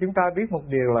nói cho chúng ta biết một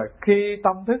điều là khi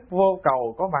tâm thức vô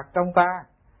cầu có mặt trong ta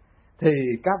thì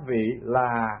các vị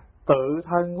là tự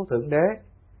thân của Thượng Đế.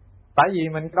 Tại vì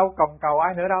mình đâu cần cầu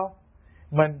ai nữa đâu,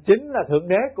 mình chính là Thượng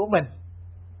Đế của mình.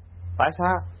 Tại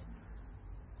sao?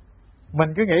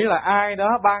 Mình cứ nghĩ là ai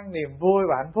đó ban niềm vui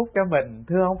và hạnh phúc cho mình.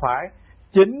 Thưa, không phải.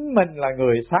 Chính mình là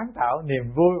người sáng tạo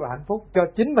niềm vui và hạnh phúc cho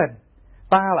chính mình.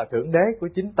 Ta là Thượng Đế của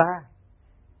chính ta.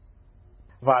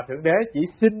 Và Thượng Đế chỉ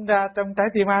sinh ra trong trái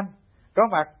tim anh, có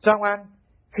mặt trong anh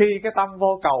khi cái tâm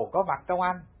vô cầu có mặt trong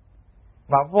anh.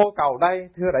 Mà vô cầu đây,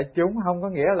 thưa đại chúng, không có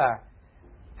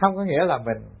nghĩa là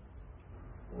mình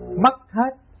mất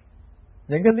hết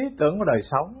những cái lý tưởng của đời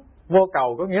sống. Vô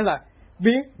cầu có nghĩa là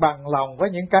biết bằng lòng với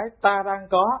những cái ta đang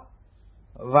có,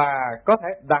 và có thể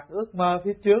đặt ước mơ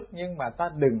phía trước, nhưng mà ta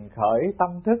đừng khởi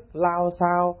tâm thức lao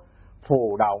sao,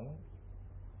 phù động.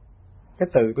 Cái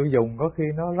từ tôi dùng có khi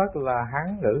nó rất là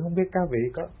Hán ngữ, không biết các vị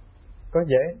có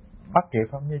dễ bắt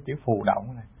kịp không, như chữ phù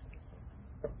động này.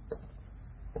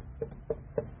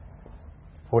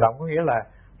 Phù động có nghĩa là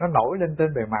nó nổi lên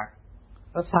trên bề mặt,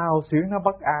 nó xao xuyến, nó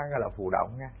bất an, gọi là phù động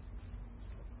nha.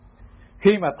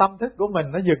 Khi mà tâm thức của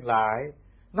mình nó dừng lại,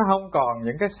 nó không còn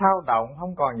những cái xao động,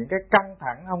 không còn những cái căng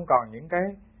thẳng, không còn những cái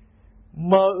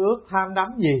mơ ước tham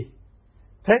đắm gì,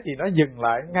 thế thì nó dừng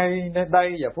lại ngay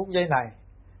đây và phút giây này,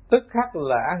 tức khắc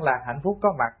là an lạc hạnh phúc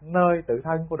có mặt nơi tự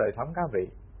thân của đời sống các vị.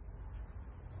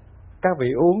 Các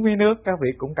vị uống miếng nước, các vị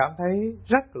cũng cảm thấy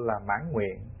rất là mãn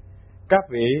nguyện. Các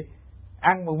vị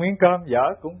ăn một miếng cơm dở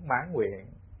cũng mãn nguyện.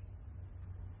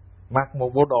 Mặc một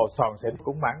bộ đồ xòn xỉnh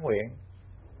cũng mãn nguyện.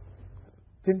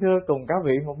 Xin thưa cùng các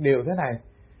vị một điều thế này,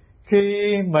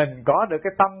 khi mình có được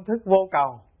cái tâm thức vô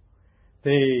cầu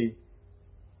thì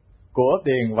của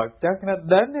tiền vật chất nó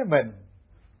đến với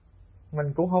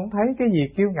mình cũng không thấy cái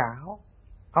gì kiêu ngạo,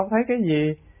 không thấy cái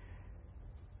gì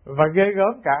và ghê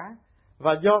gớm cả.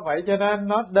 Và do vậy cho nên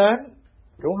nó đến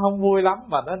cũng không vui lắm,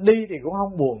 mà nó đi thì cũng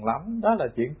không buồn lắm. Đó là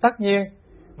chuyện tất nhiên.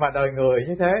 Mà đời người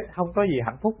như thế, không có gì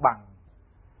hạnh phúc bằng,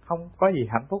 không có gì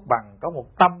hạnh phúc bằng có một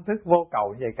tâm thức vô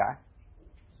cầu như vậy cả.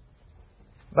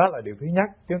 Đó là điều thứ nhất.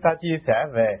 Chúng ta chia sẻ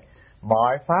về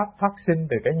mọi pháp phát sinh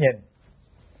từ cái nhìn.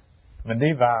 Mình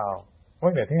đi vào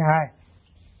vấn đề thứ hai,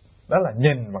 đó là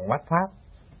nhìn bằng mắt pháp.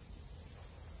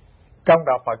 Trong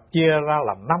đạo Phật chia ra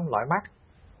làm 5 loại mắt.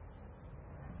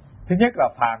 Thứ nhất là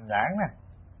phàm nhãn nè.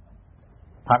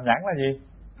 Phàm nhãn là gì?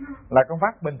 Là con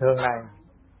mắt bình thường này,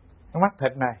 con mắt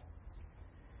thịt này.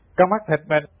 Con mắt thịt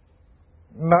mình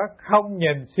nó không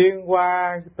nhìn xuyên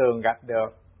qua tường gạch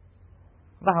được,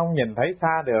 nó không nhìn thấy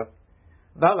xa được.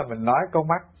 Đó là mình nói con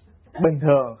mắt bình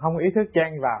thường, không ý thức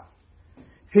chen vào.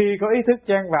 Khi có ý thức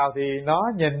chen vào thì nó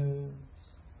nhìn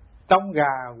trong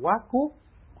gà quá cuốc,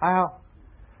 phải không?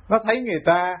 Nó thấy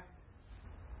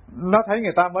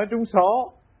người ta mới trúng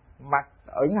số, mặt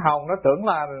ửng hồng, nó tưởng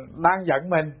là đang giận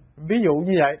mình. Ví dụ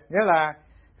như vậy, nghĩa là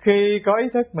khi có ý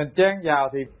thức mình chen vào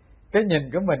thì cái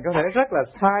nhìn của mình có thể rất là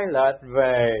sai lệch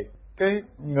về cái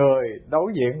người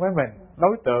đối diện với mình,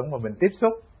 đối tượng mà mình tiếp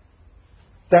xúc.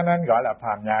 Cho nên gọi là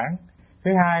phàm nhãn.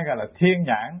 Thứ hai gọi là thiên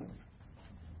nhãn,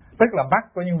 tức là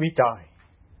mắt của những vị trời.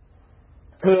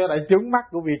 Thưa đại chúng, mắt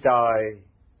của vị trời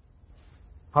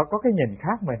họ có cái nhìn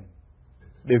khác mình.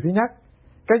 Điều thứ nhất,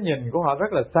 cái nhìn của họ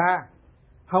rất là xa,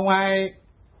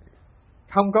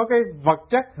 không có cái vật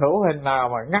chất hữu hình nào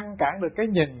mà ngăn cản được cái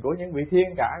nhìn của những vị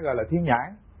thiên cả, gọi là thiên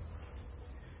nhãn.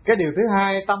 Cái điều thứ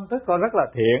hai, tâm thức họ rất là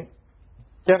thiện,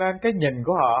 cho nên cái nhìn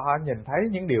của họ nhìn thấy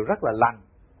những điều rất là lành.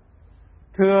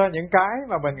 Thưa, những cái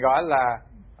mà mình gọi là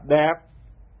đẹp,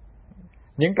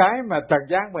 những cái mà trần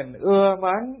gian mình ưa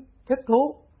mến, thích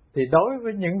thú, thì đối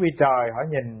với những vị trời họ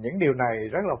nhìn những điều này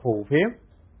rất là phù phiếm.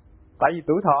 Tại vì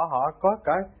tuổi thọ họ có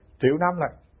cả 1.000.000 năm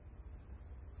lần.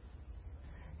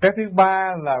 Cái thứ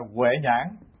ba là huệ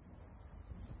nhãn,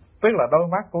 tức là đôi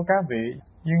mắt của các vị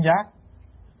duyên giác,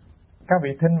 các vị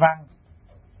thinh văn,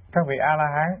 các vị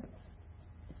A-la-hán,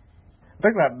 tức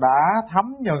là đã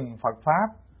thấm nhuần Phật Pháp,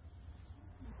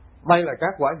 Đây là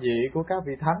các quả vị của các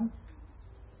vị thánh.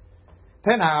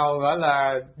 Thế nào gọi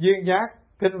là duyên giác,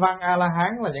 kinh văn,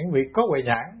 A-la-hán là những vị có huệ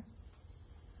nhãn?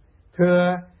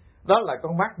 Thưa, đó là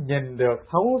con mắt nhìn được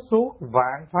thấu suốt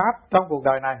vạn pháp trong cuộc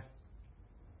đời này.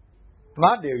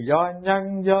 Nó đều do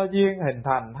nhân, do duyên hình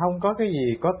thành, không có cái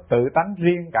gì có tự tánh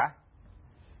riêng cả.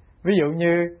 Ví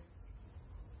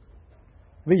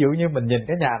dụ như mình nhìn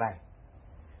cái nhà này,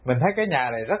 mình thấy cái nhà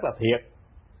này rất là thiệt.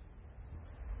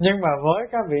 Nhưng mà với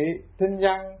các vị tinh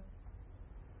văn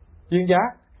duyên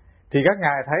giác thì các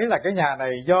ngài thấy là cái nhà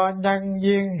này do nhân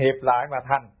duyên hiệp lại mà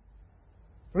thành.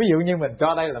 Ví dụ như mình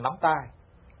cho đây là nắm tay,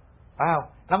 phải không?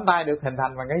 Nắm tay được hình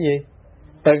thành bằng cái gì?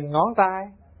 Từng ngón tay.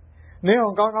 Nếu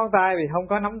không có ngón tay thì không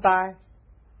có nắm tay.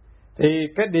 Thì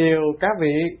cái điều các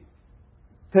vị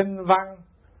thinh văn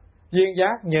duyên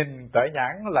giác nhìn tuệ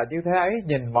nhãn là như thế ấy,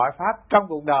 nhìn mọi pháp trong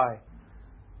cuộc đời.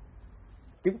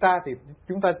 Chúng ta thì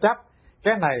chúng ta chấp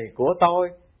cái này của tôi,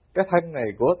 cái thân này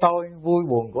của tôi, vui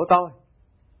buồn của tôi.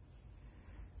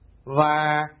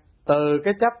 Và từ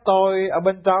cái chấp tôi ở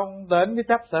bên trong đến cái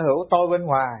chấp sở hữu tôi bên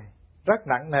ngoài rất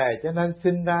nặng nề, cho nên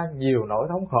sinh ra nhiều nỗi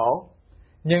thống khổ.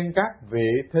 Nhưng các vị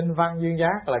thinh văn duyên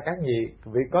giác là các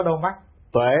vị có đôi mắt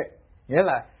tuệ, nghĩa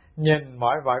là nhìn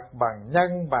mọi vật bằng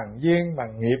nhân, bằng duyên,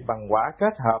 bằng nghiệp, bằng quả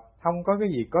kết hợp, không có cái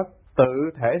gì có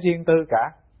tự thể riêng tư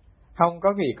cả, không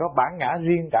có cái gì có bản ngã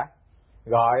riêng cả,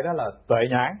 gọi đó là tuệ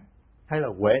nhãn hay là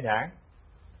huệ nhãn.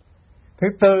 Thứ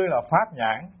tư là pháp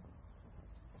nhãn,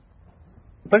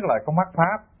 tức là con mắt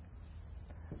pháp.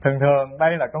 Thường thường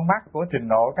đây là con mắt của trình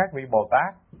độ các vị Bồ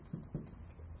Tát,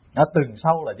 ở từng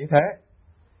sâu là như thế.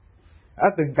 Ở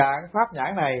từng cạn pháp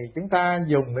nhãn này chúng ta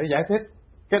dùng để giải thích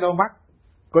cái đôi mắt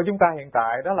của chúng ta hiện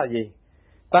tại đó là gì?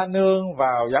 Ta nương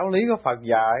vào giáo lý của Phật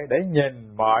dạy để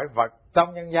nhìn mọi vật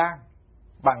trong nhân gian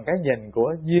bằng cái nhìn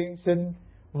của duyên sinh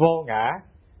vô ngã,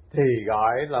 thì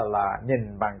gọi là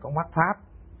nhìn bằng con mắt pháp.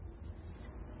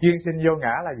 Duyên sinh vô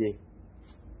ngã là gì?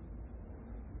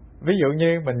 Ví dụ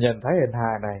như mình nhìn thấy hình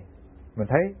hài này, mình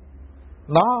thấy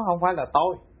nó không phải là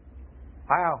tôi,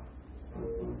 phải không?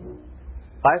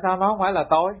 Tại sao nó không phải là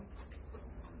tôi?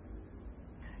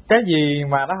 Cái gì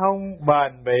mà nó không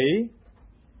bền bỉ,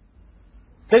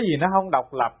 cái gì nó không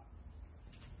độc lập,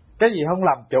 cái gì không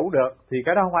làm chủ được thì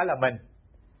cái đó không phải là mình.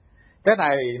 Cái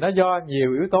này nó do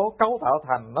nhiều yếu tố cấu tạo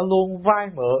thành, nó luôn vay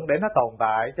mượn để nó tồn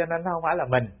tại, cho nên nó không phải là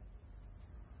mình.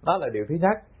 Đó là điều thứ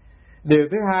nhất. Điều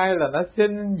thứ hai là nó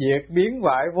sinh diệt biến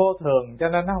hoại vô thường, cho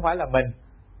nên nó không phải là mình.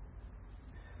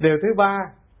 Điều thứ ba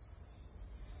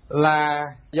là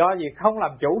do gì không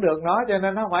làm chủ được nó, cho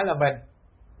nên nó không phải là mình.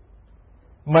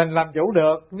 Mình làm chủ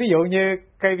được, ví dụ như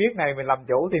cây viết này mình làm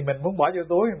chủ thì mình muốn bỏ vô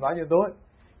túi, mình bỏ vô túi.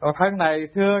 Còn thân này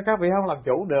thưa các vị không làm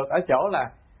chủ được ở chỗ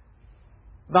là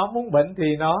nó muốn bệnh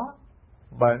thì nó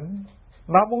bệnh,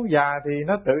 nó muốn già thì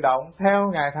nó tự động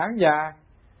theo ngày tháng già.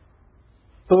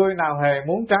 Tôi nào hề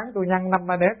muốn trắng tôi nhăn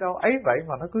 5-3 nếp đâu, ấy vậy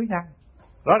mà nó cứ nhăn.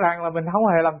 Rõ ràng là mình không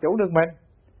hề làm chủ được mình.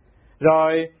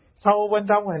 Rồi sâu bên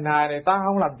trong hình hài này ta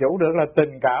không làm chủ được là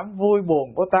tình cảm vui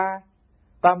buồn của ta.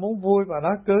 Ta muốn vui mà nó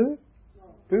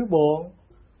cứ buồn.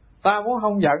 Ta muốn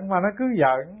không giận mà nó cứ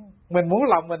giận. Mình muốn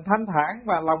lòng mình thanh thản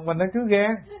mà lòng mình nó cứ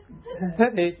ghen. Thế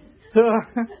thì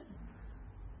thưa,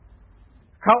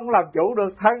 không làm chủ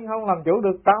được thân, không làm chủ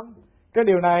được tâm. Cái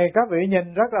điều này các vị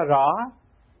nhìn rất là rõ.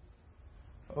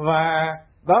 Và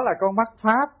đó là con mắt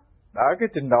pháp. Ở cái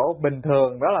trình độ bình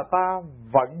thường đó là ta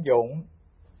vận dụng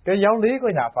cái giáo lý của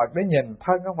nhà Phật để nhìn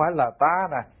thân không phải là ta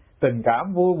nè, tình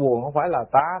cảm vui buồn không phải là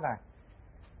ta nè,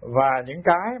 và những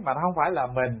cái mà nó không phải là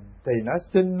mình thì nó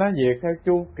sinh nó diệt theo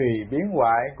chu kỳ biến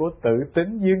hoại của tự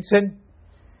tính duyên sinh.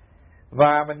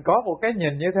 Và mình có một cái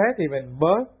nhìn như thế thì mình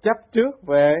bớt chấp trước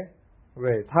về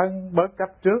thân, bớt chấp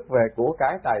trước về của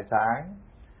cải tài sản,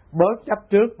 bớt chấp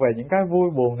trước về những cái vui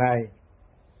buồn này.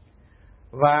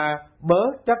 Và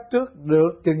bớt chấp trước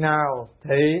được chừng nào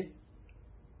thì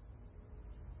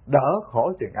đỡ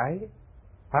khổ chừng ấy,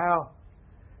 phải không?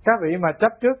 Các vị mà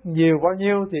chấp trước nhiều bao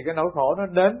nhiêu thì cái nỗi khổ nó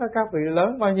đến với các vị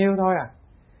lớn bao nhiêu thôi à.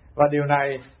 Và điều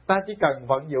này ta chỉ cần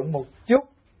vận dụng một chút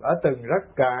ở từng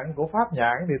rất cạn của pháp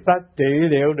nhãn thì ta trị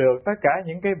liệu được tất cả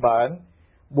những cái bệnh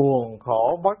buồn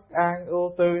khổ, bất an,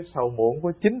 ưu tư, sầu muộn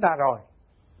của chính ta rồi.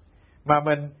 Mà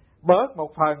mình bớt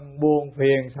một phần buồn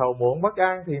phiền, sầu muộn, bất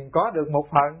an thì có được một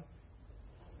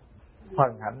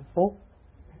phần hạnh phúc,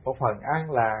 một phần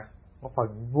an lạc, một phần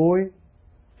vui.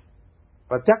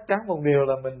 Và chắc chắn một điều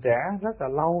là mình trẻ rất là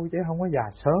lâu chứ không có già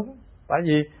sớm. Tại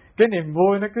vì cái niềm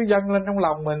vui nó cứ dâng lên trong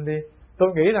lòng mình thì tôi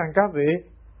nghĩ rằng các vị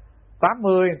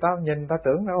 80 người ta nhìn người ta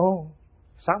tưởng là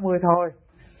 60 thôi.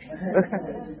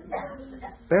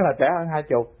 Tức là trẻ hơn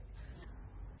 20.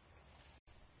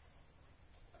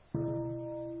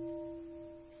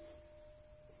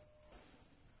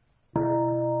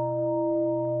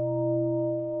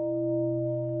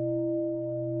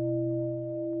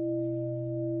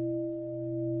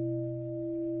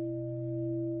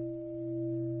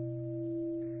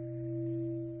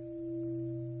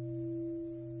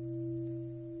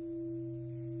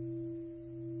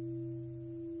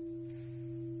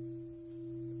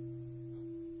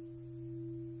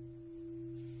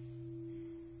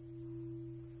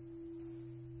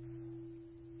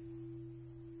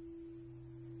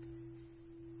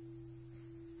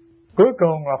 Cuối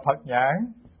cùng là Phật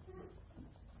nhãn.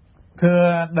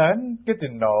 Thưa đến cái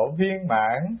trình độ viên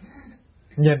mãn,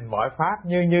 nhìn mọi pháp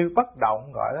như bất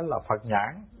động, gọi đó là Phật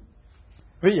nhãn.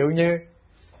 Ví dụ như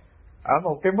ở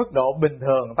một cái mức độ bình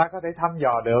thường ta có thể thăm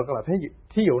dò được là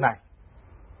thí dụ này,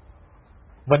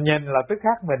 mình nhìn là tức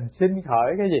khắc mình sinh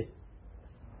khởi cái gì?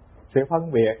 Sự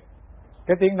phân biệt.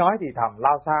 Cái tiếng nói thì thầm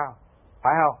lao sao,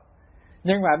 phải không?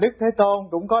 Nhưng mà Đức Thế Tôn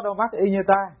cũng có đôi mắt y như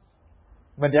ta.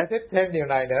 Mình giải thích thêm điều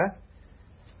này nữa.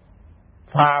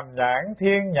 Phàm nhãn,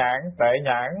 thiên nhãn, tệ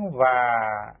nhãn và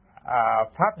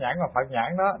pháp nhãn và Phật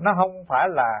nhãn đó, nó không phải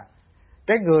là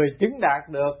cái người chứng đạt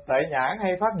được tệ nhãn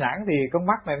hay pháp nhãn thì con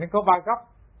mắt này nó có ba góc.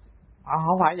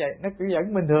 Không phải vậy, nó cứ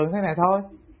vẫn bình thường thế này thôi.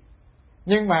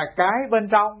 Nhưng mà cái bên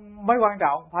trong mới quan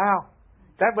trọng, phải không?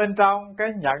 Cái bên trong, cái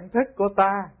nhận thức của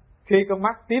ta khi con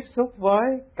mắt tiếp xúc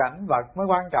với cảnh vật mới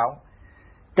quan trọng.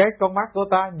 Cái con mắt của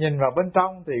ta nhìn vào bên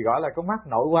trong thì gọi là con mắt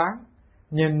nội quán,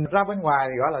 nhìn ra bên ngoài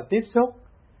thì gọi là tiếp xúc.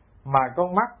 Mà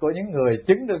con mắt của những người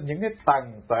chứng được những cái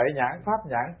tầng tuệ nhãn, pháp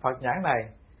nhãn, Phật nhãn này,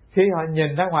 khi họ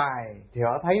nhìn ra ngoài thì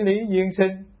họ thấy lý duyên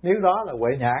sinh, nếu đó là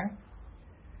huệ nhãn.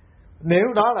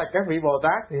 Nếu đó là các vị Bồ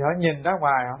Tát thì họ nhìn ra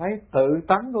ngoài, họ thấy tự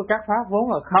tánh của các pháp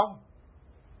vốn là không.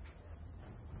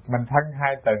 Mình phân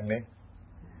hai tầng đi.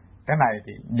 Cái này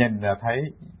thì nhìn là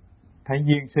thấy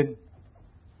duyên sinh.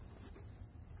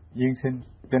 Duyên sinh,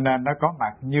 cho nên nó có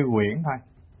mặt như quyển thôi.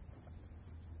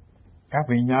 Các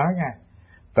vị nhớ nha,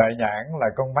 tuệ nhãn là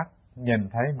con mắt nhìn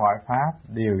thấy mọi pháp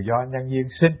đều do nhân duyên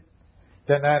sinh.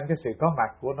 Cho nên cái sự có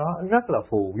mặt của nó rất là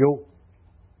phù du.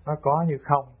 Nó có như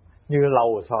không, như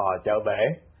lầu xò chợ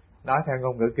bể, nói theo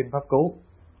ngôn ngữ Kinh Pháp Cú.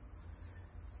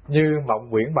 Như mộng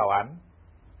quyển bào ảnh,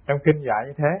 trong kinh dạy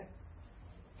như thế.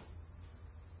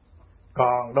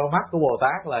 Còn đôi mắt của Bồ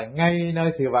Tát là ngay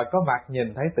nơi sự vật có mặt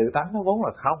nhìn thấy tự tánh nó vốn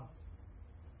là không.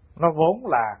 Nó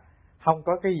vốn là không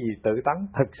có cái gì tự tánh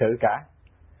thực sự cả.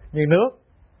 Như nước,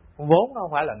 vốn nó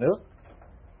không phải là nước,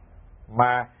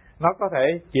 mà nó có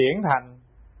thể chuyển thành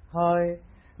hơi,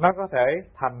 nó có thể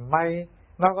thành mây,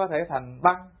 nó có thể thành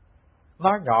băng,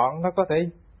 nó nhọn, nó có thể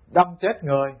đâm chết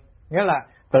người. Nghĩa là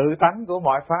tự tánh của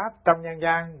mọi pháp trong nhân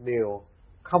gian đều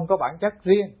không có bản chất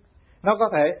riêng. Nó có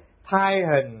thể thay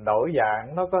hình đổi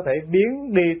dạng, nó có thể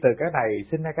biến đi từ cái này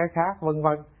sinh ra cái khác, vân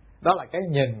vân. Đó là cái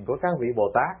nhìn của các vị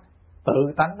Bồ Tát.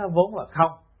 Tự tánh nó vốn là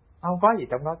không có gì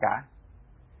trong đó cả.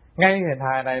 Ngay hình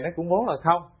hài này nó cũng vốn là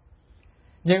không.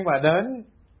 Nhưng mà đến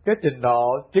cái trình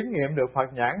độ chứng nghiệm được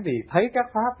Phật nhãn thì thấy các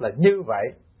pháp là như vậy,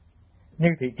 như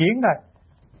thị kiến thôi,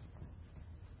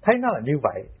 thấy nó là như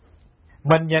vậy.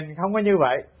 Mình nhìn không có như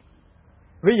vậy.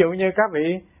 Ví dụ như các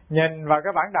vị nhìn vào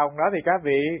cái bản đồng đó thì các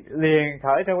vị liền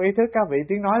khởi trong ý thức các vị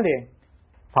tiếng nói liền.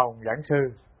 Phòng giảng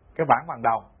sư, cái bản bằng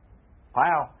đồng, phải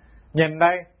không? Nhìn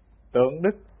đây, tượng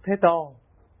Đức Thế Tôn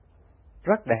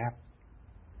rất đẹp.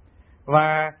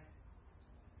 Và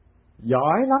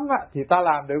giỏi lắm á, thì ta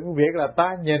làm được một việc là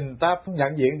ta nhìn, ta không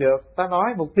nhận diện được, ta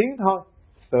nói một tiếng thôi,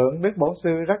 tượng Đức Bổn Sư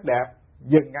rất đẹp,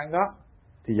 dừng ăn đó,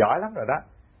 thì giỏi lắm rồi đó.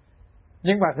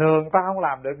 Nhưng mà thường ta không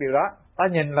làm được điều đó. Ta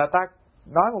nhìn là ta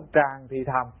nói một tràng thì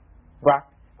thầm, hoặc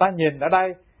ta nhìn ở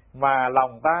đây mà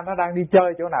lòng ta nó đang đi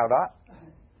chơi chỗ nào đó.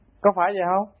 Có phải vậy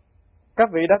không? Các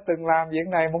vị đã từng làm việc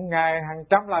này một ngày hàng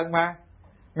trăm lần mà.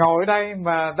 Ngồi ở đây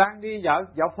mà đang đi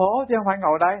dạo phố chứ không phải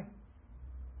ngồi đây.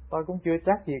 Tôi cũng chưa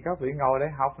chắc gì các vị ngồi để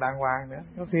học đàng hoàng nữa,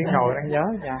 có khi ngồi đang nhớ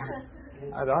nhà.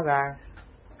 Rõ ràng.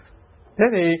 Thế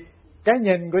thì cái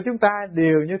nhìn của chúng ta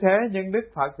đều như thế, nhưng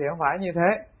Đức Phật thì không phải như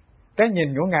thế. Cái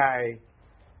nhìn của Ngài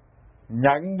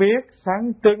nhận biết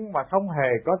sáng trưng mà không hề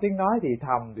có tiếng nói thì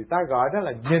thầm, thì ta gọi đó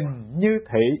là nhìn như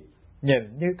thị,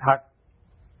 nhìn như thật.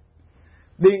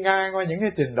 Đi ngang qua những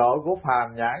cái trình độ của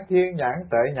phàm nhãn, thiên nhãn,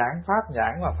 tệ nhãn, pháp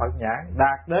nhãn và Phật nhãn,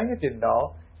 đạt đến cái trình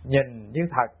độ nhìn như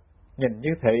thật, nhìn như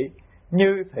thị,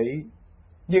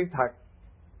 như thật,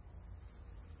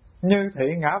 như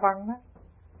thị ngã văn đó,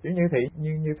 chữ như thị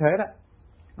như thế đó.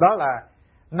 Đó là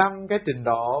 5 cái trình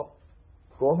độ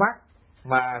của mắt.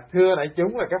 Mà thưa đại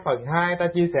chúng là cái phần 2 ta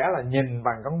chia sẻ là nhìn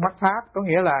bằng con mắt pháp, có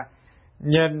nghĩa là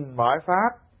nhìn mọi pháp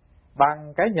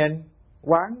bằng cái nhìn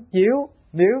quán chiếu.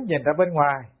 Nếu nhìn ra bên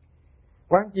ngoài,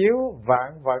 quán chiếu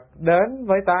vạn vật đến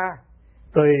với ta,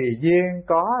 tùy duyên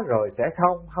có rồi sẽ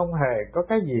không hề có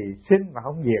cái gì sinh mà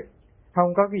không diệt,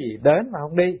 không có cái gì đến mà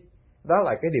không đi. Đó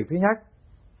là cái điều thứ nhất.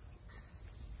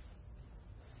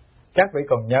 Các vị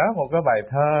còn nhớ một cái bài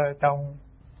thơ trong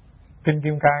Kinh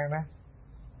Kim Cang đó,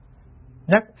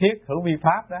 nhất thiết hữu vi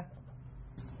pháp đó.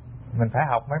 Mình phải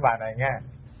học mấy bài này nha.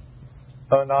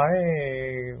 Tôi nói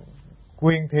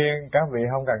quyên thiên các vị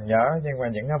không cần nhớ, nhưng mà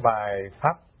những cái bài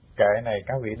pháp kệ này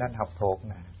các vị nên học thuộc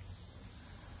nè.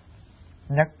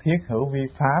 Nhất thiết hữu vi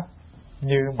pháp,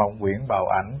 như mộng quyển bào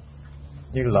ảnh,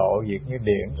 như lộ diệt như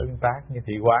điển, ưng tác như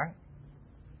thị quán.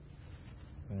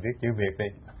 Mình viết chữ Việt đi.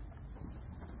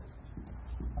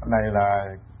 Này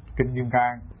là Kinh Kim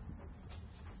Cang.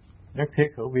 Nhất thiết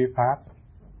hữu vi pháp,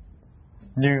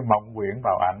 như mộng quyển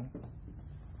vào ảnh,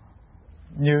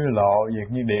 như lộ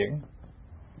diệt như điển,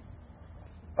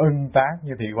 ưng tác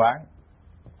như thị quán.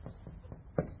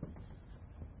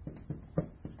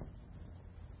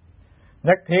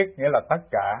 Nhất thiết nghĩa là tất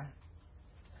cả,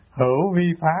 hữu vi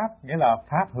pháp nghĩa là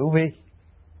pháp hữu vi.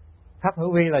 Pháp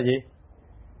hữu vi là gì?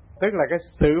 Tức là cái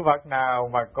sự vật nào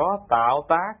mà có tạo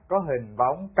tác, có hình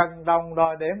bóng, cân đong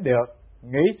đo đếm được,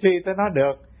 nghĩ suy tới nó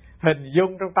được, hình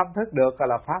dung trong tâm thức được, gọi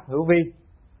là pháp hữu vi.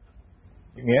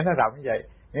 Nghĩa nó rộng như vậy.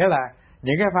 Nghĩa là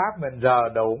những cái pháp mình rờ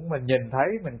đụng, mình nhìn thấy,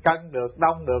 mình cân được,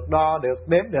 đong được, đo được,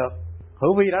 đếm được,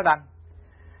 hữu vi đã đành.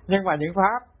 Nhưng mà những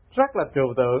pháp rất là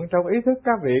trừu tượng trong ý thức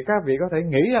các vị có thể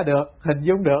nghĩ ra được, hình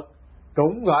dung được,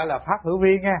 cũng gọi là pháp hữu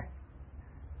vi nha.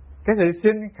 Cái sự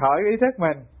sinh khởi ý thức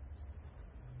mình,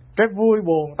 cái vui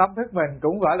buồn tâm thức mình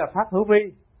cũng gọi là pháp hữu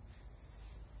vi.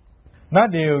 Nó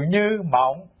đều như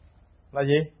mộng là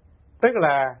gì? Tức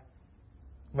là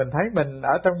mình thấy mình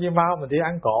ở trong Diêm Mau, mình đi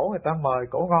ăn cổ, người ta mời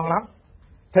cổ ngon lắm,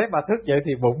 thế mà thức dậy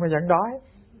thì bụng nó vẫn đói.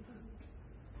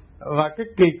 Và cái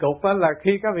kỳ cục đó là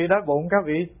khi các vị đói bụng, các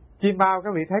vị Diêm Mau, các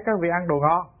vị thấy các vị ăn đồ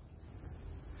ngon.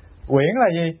 Quyển là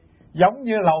gì? Giống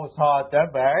như lầu xò chợ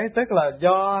bể, tức là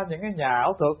do những cái nhà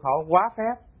ảo thuật họ quá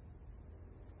phép,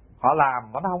 họ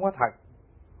làm mà nó không có thật.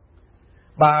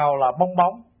 Bào là bong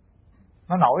bóng,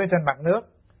 nó nổi ở trên mặt nước.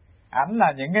 Ảnh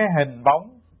là những cái hình bóng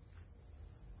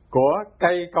của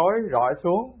cây cối rọi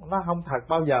xuống, nó không thật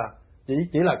bao giờ,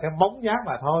 chỉ là cái bóng dáng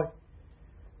mà thôi.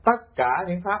 Tất cả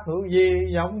những pháp hữu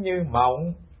vi giống như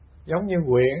mộng, giống như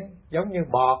quyển, giống như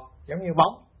bọt, giống như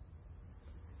bóng,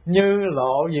 như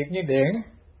lộ diệt như điển.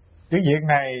 Chữ Việt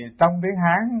này trong tiếng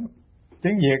Hán,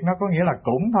 tiếng Việt nó có nghĩa là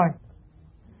cũng thôi.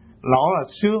 Lộ là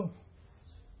sương,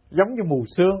 giống như mù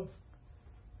sương,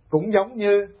 cũng giống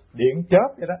như điện chớp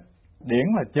vậy đó. Điển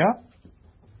là chớp.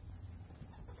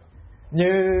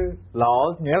 Như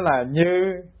lộ nghĩa là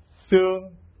như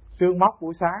sương móc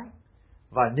buổi sáng,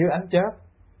 và như ánh chớp.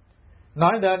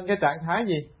 Nói đến cái trạng thái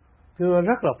gì? Thưa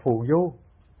rất là phù du.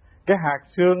 Cái hạt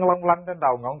sương long lanh trên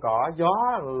đầu ngọn cỏ,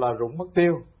 gió là rụng mất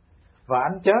tiêu, và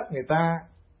ánh chớp người ta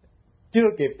chưa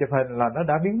kịp chụp hình là nó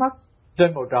đã biến mất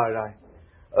trên bầu trời rồi.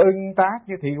 Ưng tác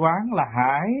như thị quán là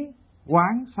hải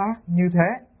quán sát như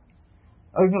thế.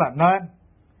 Ưng là nên,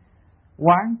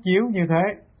 quán chiếu như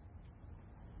thế.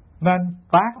 Nên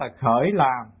tác là khởi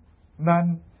làm,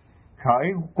 nên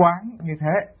khởi quán như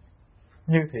thế,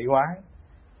 như thị quán.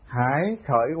 Hải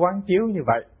khởi quán chiếu như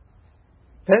vậy.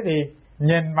 Thế thì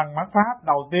nhìn bằng mắt pháp,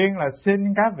 đầu tiên là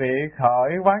xin các vị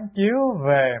khởi quán chiếu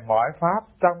về mọi pháp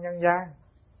trong nhân gian.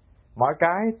 Mọi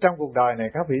cái trong cuộc đời này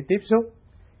các vị tiếp xúc,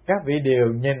 các vị đều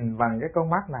nhìn bằng cái con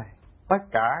mắt này. Tất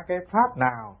cả cái pháp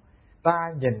nào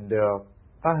ta nhìn được,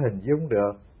 ta hình dung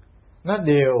được, nó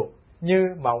đều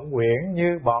như mộng quyển,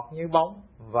 như bọt, như bóng,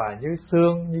 và như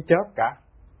sương, như chớp cả.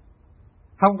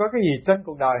 Không có cái gì trên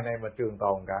cuộc đời này mà trường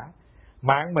tồn cả.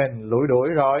 Mạng mình lủi đuổi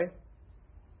rồi,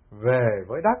 về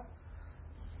với đất.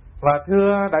 Và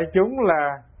thưa đại chúng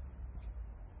là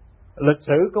lịch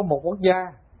sử của một quốc gia,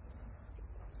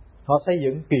 họ xây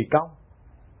dựng kỳ công.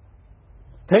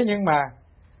 Thế nhưng mà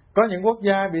có những quốc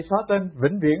gia bị xóa tên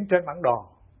vĩnh viễn trên bản đồ.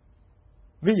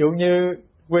 Ví dụ như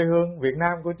quê hương Việt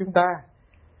Nam của chúng ta,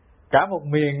 cả một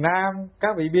miền Nam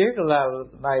các vị biết là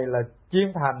này là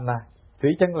Chiêm Thành nè,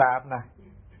 Thủy Chân Lạp nè,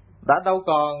 đã đâu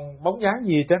còn bóng dáng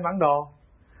gì trên bản đồ.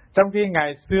 Trong khi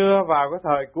ngày xưa vào cái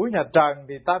thời cuối nhà Trần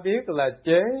thì ta biết là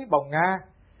Chế Bồng Nga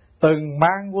từng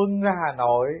mang quân ra Hà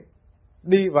Nội,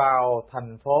 đi vào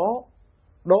thành phố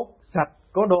đốt sạch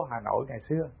cố đô Hà Nội ngày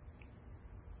xưa.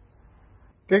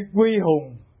 Cái quy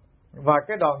hùng và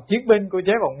cái đoàn chiến binh của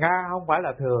Chế Bồng Nga không phải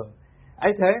là thường.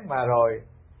 Ấy thế mà rồi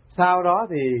sau đó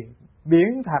thì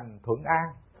biến thành Thuận An,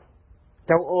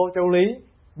 châu Ô châu Lý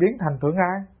biến thành Thuận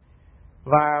An.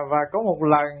 Và có một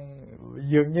lần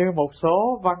dường như một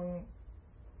số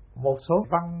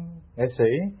văn nghệ sĩ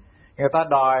người ta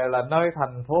đòi là nơi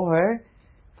thành phố Huế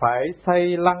phải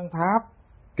xây lăng tháp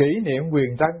kỷ niệm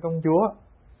Quyền Trân công chúa.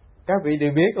 Các vị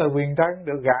đều biết là Quyền Trân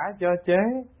được gả cho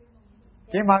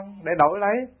Chế Mân để đổi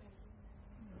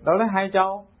lấy hai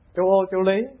châu Ô châu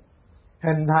Lý,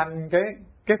 hình thành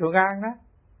cái Thuận An đó.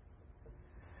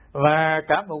 Và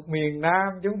cả một miền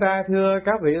Nam chúng ta thưa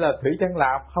các vị là Thủy Chân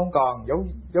Lạp không còn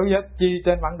dấu vết chi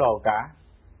trên bản đồ cả.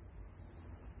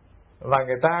 Và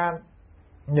người ta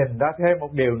nhìn ra thêm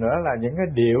một điều nữa là những cái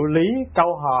điệu lý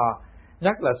câu hò,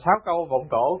 nhất là 6 câu vọng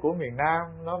cổ của miền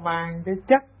Nam, nó mang cái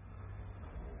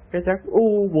chất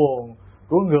u buồn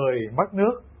của người mất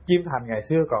nước, chim thành ngày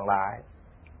xưa còn lại.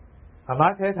 Họ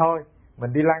nói thế thôi,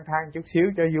 mình đi lang thang chút xíu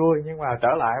cho vui, nhưng mà trở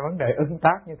lại vấn đề ưng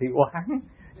tác như Thị Quán,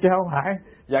 chứ không phải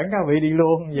dẫn các vị đi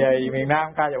luôn về miền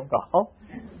Nam ca giọng cổ.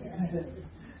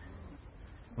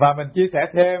 Và mình chia sẻ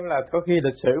thêm là có khi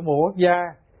lịch sử một quốc gia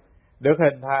được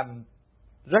hình thành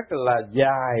rất là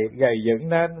dài, gầy dựng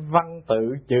nên văn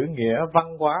tự, chữ nghĩa,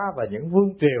 văn hóa và những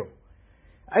vương triều.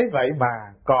 Ấy vậy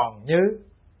mà còn như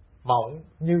mộng,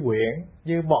 như quyển,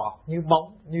 như bọt, như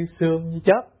bóng, như sương, như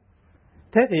chớp.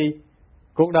 Thế thì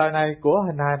cuộc đời này của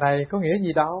hình hài này có nghĩa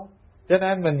gì đâu. Cho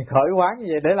nên mình khởi quán như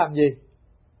vậy để làm gì?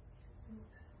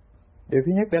 Điều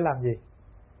thứ nhất để làm gì?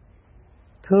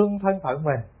 Thương thân phận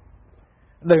mình.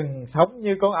 Đừng sống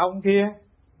như con ong kia.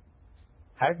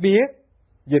 Hãy biết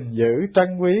gìn giữ,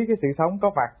 trân quý cái sự sống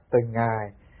có mặt từng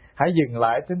ngày. Hãy dừng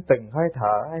lại trên từng hơi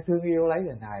thở. Hãy thương yêu lấy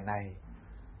hình hài này.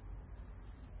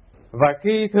 Và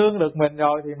khi thương được mình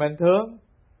rồi thì mình thương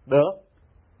được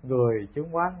người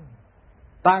xung quanh.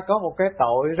 Ta có một cái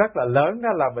tội rất là lớn, đó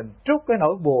là mình trút cái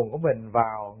nỗi buồn của mình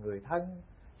vào người thân,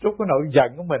 trút cái nỗi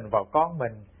giận của mình vào con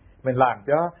mình. Mình làm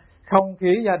cho không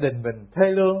khí gia đình mình thê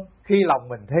lương, khi lòng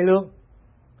mình thê lương.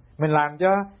 Mình làm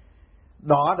cho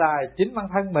đỏ đài chính bản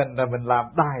thân mình, là mình làm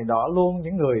đài đỏ luôn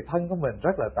những người thân của mình,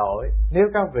 rất là tội. Nếu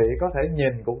các vị có thể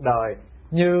nhìn cuộc đời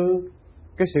như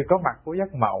cái sự có mặt của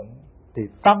giấc mộng, thì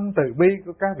tâm từ bi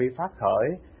của các vị phát khởi.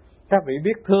 Các vị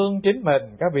biết thương chính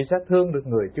mình, các vị sẽ thương được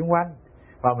người xung quanh.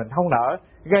 Và mình không nỡ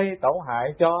gây tổn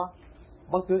hại cho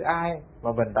bất cứ ai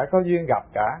mà mình đã có duyên gặp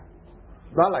cả.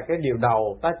 Đó là cái điều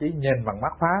đầu, ta chỉ nhìn bằng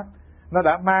mắt pháp, nó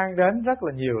đã mang đến rất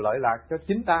là nhiều lợi lạc cho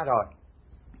chính ta rồi.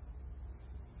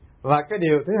 Và cái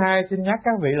điều thứ hai xin nhắc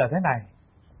các vị là thế này: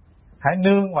 hãy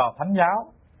nương vào thánh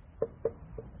giáo.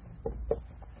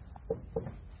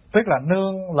 Tức là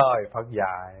nương lời Phật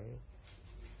dạy.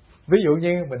 Ví dụ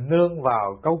như mình nương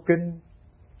vào câu kinh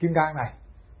Kim Cang này,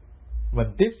 mình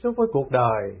tiếp xúc với cuộc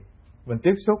đời, mình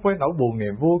tiếp xúc với nỗi buồn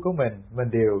niềm vui của mình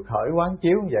đều khởi quán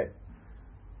chiếu như vậy.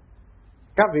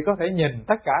 Các vị có thể nhìn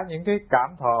tất cả những cái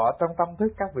cảm thọ trong tâm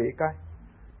thức các vị coi.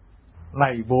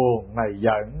 Này buồn, này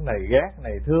giận, này ghét,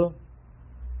 này thương,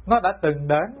 nó đã từng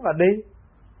đến và đi.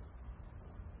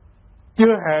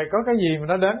 Chưa hề có cái gì mà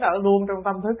nó đến ở luôn trong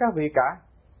tâm thức các vị cả.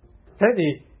 Thế thì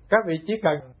các vị chỉ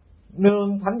cần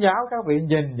nương thánh giáo, các vị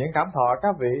nhìn những cảm thọ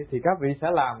các vị, thì các vị sẽ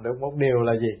làm được một điều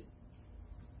là gì?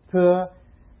 Thưa,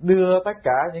 đưa tất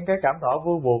cả những cái cảm thọ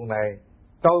vui buồn này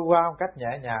trôi qua một cách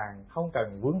nhẹ nhàng, không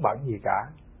cần vướng bận gì cả.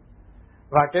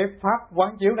 Và cái pháp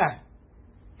quán chiếu này,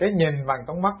 cái nhìn bằng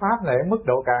con mắt pháp này ở mức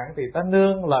độ cạn, thì ta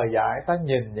nương lời dạy, ta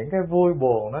nhìn những cái vui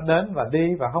buồn nó đến và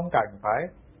đi, và không cần phải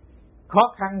khó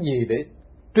khăn gì để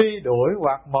truy đuổi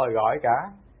hoặc mời gọi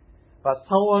cả. Và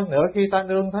sâu hơn nữa, khi ta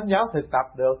nương thánh giáo thực tập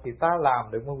được thì ta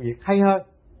làm được một việc hay hơn.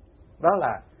 Đó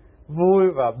là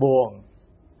vui và buồn,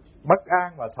 bất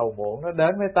an và sầu muộn nó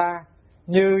đến với ta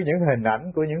như những hình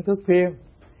ảnh của những thước phim.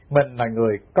 Mình là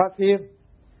người coi phim,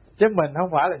 chứ mình không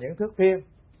phải là những thước phim.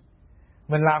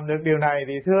 Mình làm được điều này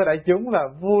thì thưa đại chúng là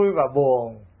vui và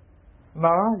buồn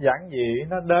nó giản dị,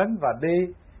 nó đến và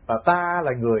đi. Và ta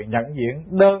là người nhận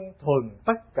diện đơn thuần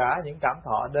tất cả những cảm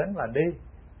thọ đến và đi.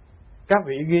 Các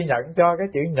vị ghi nhận cho cái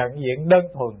chữ nhận diện đơn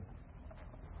thuần.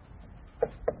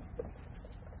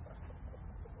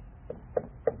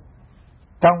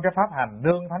 Trong cái pháp hành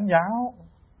nương thánh giáo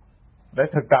để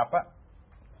thực tập á,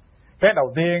 cái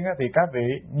đầu tiên á, thì các vị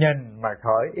nhìn mà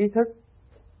khởi ý thức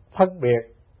phân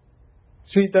biệt,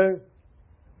 suy tư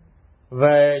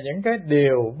về những cái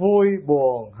điều vui,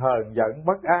 buồn, hờn, giận,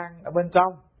 bất an ở bên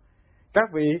trong. Các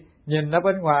vị nhìn ở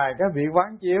bên ngoài, các vị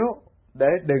quán chiếu để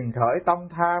đừng khởi tâm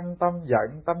tham, tâm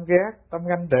giận, tâm ghét, tâm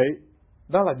ganh tị.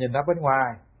 Đó là nhìn ở bên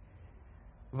ngoài.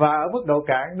 Và ở mức độ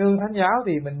cạn nương thánh giáo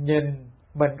thì mình nhìn,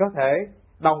 mình có thể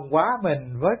đồng hóa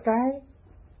mình với cái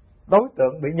đối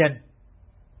tượng bị nhìn.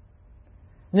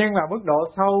 Nhưng mà mức độ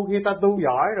sâu, khi ta tu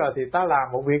giỏi rồi thì ta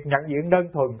làm một việc nhận diện đơn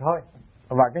thuần thôi.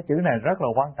 Và cái chữ này rất là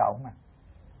quan trọng nè.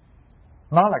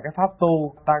 Nó là cái pháp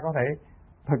tu ta có thể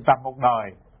thực tập một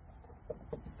đời,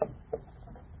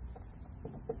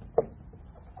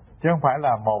 chứ không phải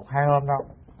là 1-2 hôm đâu.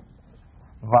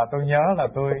 Và tôi nhớ là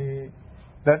tôi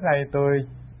đến đây tôi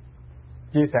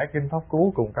chia sẻ kinh Pháp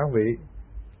Cú cùng các vị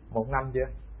 1 năm chưa?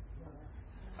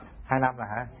 2 năm là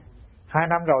hả? 2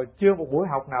 năm rồi, chưa một buổi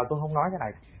học nào tôi không nói cái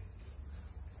này.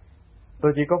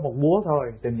 Tôi chỉ có một búa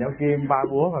thôi, Trình Nhão Kim 3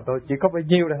 búa, mà tôi chỉ có bấy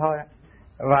nhiêu đây thôi.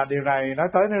 Và điều này nói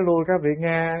tới nói lui các vị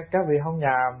nghe, các vị không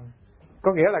nhàm,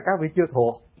 có nghĩa là các vị chưa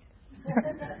thuộc.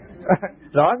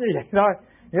 Rõ như vậy thôi.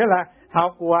 Nghĩa là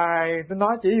học hoài, tôi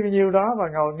nói chỉ bao nhiêu đó mà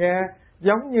ngồi nghe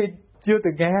giống như chưa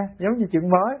từng nghe, giống như chuyện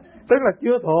mới, tức là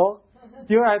chưa thuộc.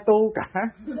 chưa ai tu cả,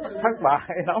 thất bại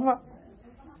lắm á.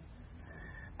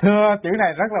 Thưa, chữ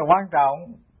này rất là quan trọng.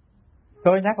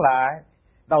 Tôi nhắc lại,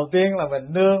 đầu tiên là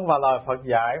mình nương vào lời Phật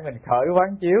dạy, mình khởi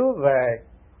quán chiếu về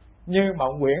như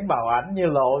mộng quyển bào ảnh, như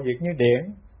lộ diệt như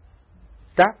điển,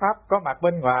 các pháp có mặt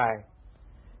bên ngoài.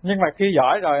 Nhưng mà khi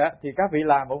giỏi rồi á, thì các vị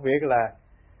làm một việc là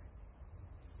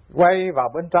quay vào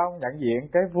bên trong, nhận diện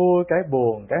cái vui, cái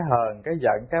buồn, cái hờn, cái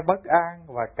giận, cái bất an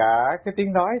và cả cái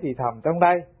tiếng nói thì thầm trong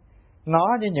đây.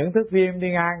 Nó như những thước phim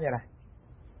đi ngang vậy này.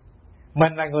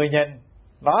 Mình là người nhìn,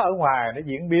 nó ở ngoài, nó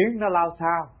diễn biến, nó lao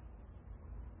sao.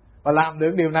 Và làm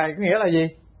được điều này có nghĩa là gì?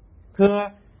 Thưa,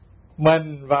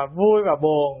 mình và vui và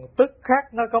buồn tức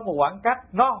khắc nó có một khoảng cách,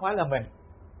 nó không phải là mình,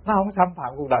 nó không xâm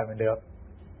phạm cuộc đời mình được.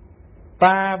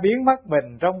 Ta biến mất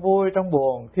mình trong vui trong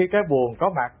buồn khi cái buồn có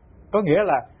mặt, có nghĩa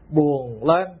là buồn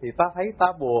lên thì ta thấy ta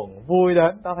buồn, vui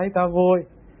đến ta thấy ta vui.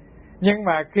 Nhưng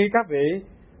mà khi các vị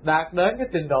đạt đến cái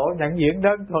trình độ nhận diện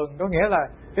đơn thuần, có nghĩa là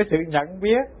cái sự nhận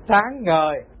biết sáng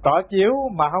ngời, tỏ chiếu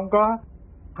mà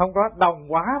không có đồng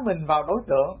hóa mình vào đối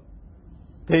tượng,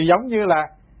 thì giống như là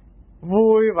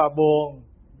vui và buồn,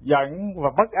 giận và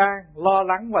bất an, lo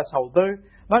lắng và sầu tư,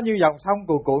 nó như dòng sông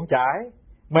cuồn cuộn chảy.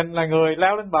 Mình là người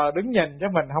leo lên bờ đứng nhìn, chứ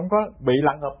mình không có bị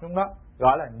lặn ngập trong đó,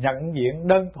 gọi là nhận diện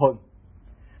đơn thuần.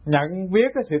 Nhận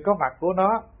biết cái sự có mặt của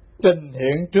nó trình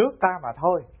hiện trước ta mà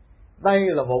thôi. Đây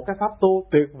là một cái pháp tu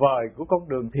tuyệt vời của con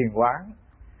đường thiền quán,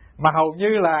 mà hầu như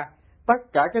là tất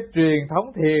cả cái truyền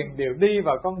thống thiền đều đi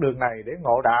vào con đường này để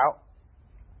ngộ đạo,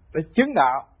 để chứng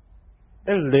đạo,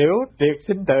 để liễu triệt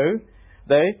sinh tử,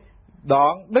 để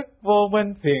đoạn đức vô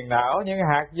minh phiền não, những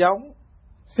hạt giống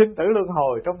sinh tử luân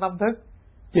hồi trong tâm thức,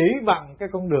 chỉ bằng cái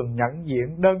con đường nhận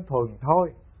diện đơn thuần thôi.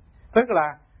 Tức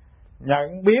là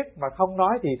nhận biết mà không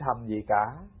nói thì thầm gì cả,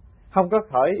 không có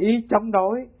khởi ý chống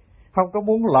đối, không có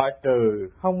muốn loại trừ,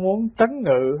 không muốn trấn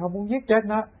ngự, không muốn giết chết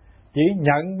nó, chỉ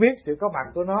nhận biết sự có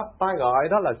mặt của nó. Ta gọi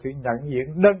đó là sự nhận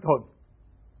diện đơn thuần.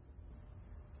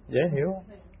 Dễ hiểu không?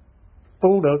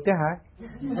 Tu được chứ hả?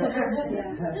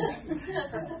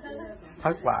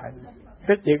 Thất bại.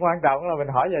 Cái chuyện quan trọng là mình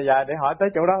hỏi dài để hỏi tới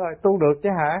chỗ đó thôi. Tu được chứ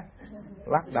hả?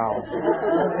 Lắc đầu.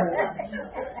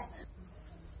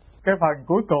 Cái phần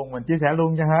cuối cùng mình chia sẻ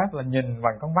luôn cho hết là nhìn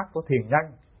bằng con mắt của thiền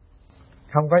nhân.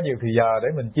 Không có nhiều thì giờ để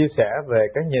mình chia sẻ về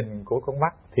cái nhìn của con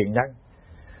mắt thiền nhân.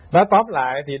 Nói tóm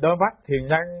lại thì đôi mắt thiền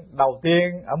nhân đầu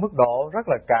tiên ở mức độ rất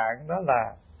là cạn, đó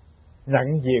là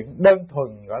nhận diện đơn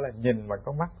thuần, gọi là nhìn bằng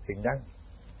con mắt thiền nhân.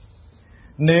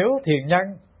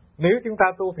 Nếu chúng ta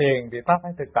tu thiền thì ta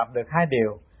phải thực tập được hai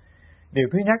điều. Điều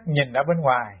thứ nhất, nhìn ở bên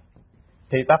ngoài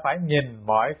thì ta phải nhìn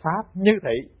mọi pháp như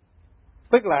thị,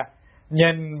 tức là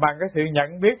nhìn bằng cái sự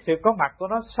nhận biết sự có mặt của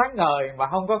nó sáng ngời mà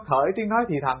không có khởi tiếng nói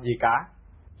thì thầm gì cả.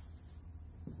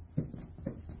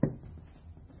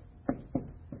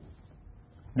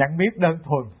 Nhận biết đơn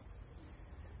thuần.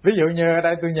 Ví dụ như ở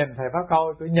đây tôi nhìn thầy Pháp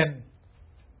Khôi,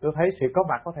 tôi thấy sự có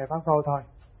mặt của thầy Pháp Khôi thôi,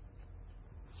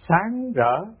 sáng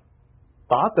rỡ,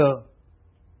 tỏ tường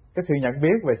cái sự nhận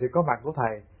biết về sự có mặt của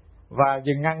thầy, và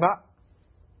dừng ngăn đó,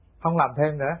 không làm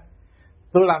thêm nữa.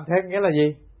 Tôi làm thêm nghĩa là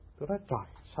gì? Tôi nói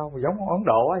trời, sao mà giống Ấn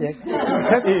Độ quá vậy?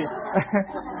 Thế thì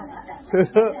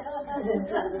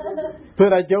thưa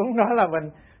đại chúng, đó là mình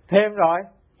thêm rồi,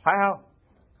 phải không?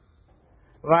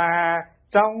 Và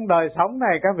trong đời sống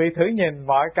này các vị thử nhìn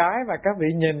mọi cái mà các vị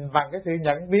nhìn bằng cái sự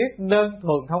nhận biết đơn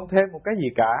thuần, không thêm một cái gì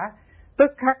cả,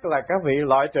 tức khắc là các vị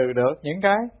loại trừ được những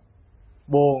cái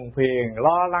buồn phiền,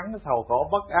 lo lắng, sầu khổ,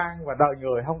 bất an, và đời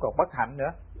người không còn bất hạnh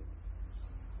nữa.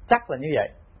 Chắc là như vậy.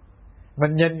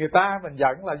 Mình nhìn người ta mình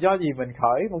giận là do gì mình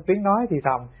khởi một tiếng nói thì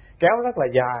thầm kéo rất là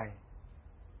dài.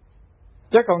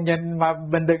 Chứ còn nhìn mà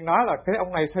mình đừng nói là cái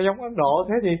ông này sao giống Ấn Độ,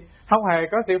 thế thì không hề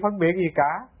có sự phân biệt gì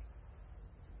cả.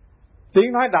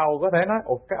 Tiếng nói đầu có thể nói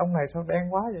ủa cái ông này sao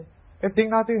đen quá vậy. Cái tiếng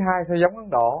nói thứ hai sao giống Ấn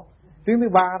Độ. Tiếng thứ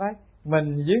ba đấy,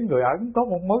 mình với người Ấn có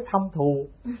một mối thâm thù,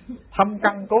 thâm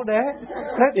căn cố đế,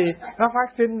 thế thì nó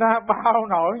phát sinh ra bao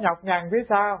nỗi nhọc nhằn phía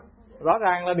sau. Rõ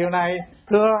ràng là điều này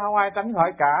thưa không ai tránh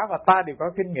khỏi cả, và ta đều có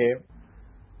kinh nghiệm.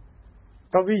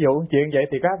 Có ví dụ chuyện vậy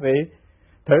thì các vị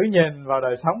thử nhìn vào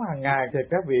đời sống hàng ngày thì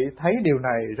các vị thấy điều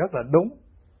này rất là đúng.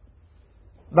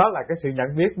 Đó là cái sự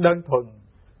nhận biết đơn thuần.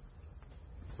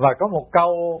 Và có một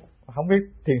câu không biết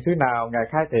thiền sư nào ngài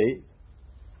khai thị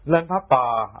lên pháp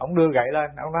tòa, ông đưa gậy lên,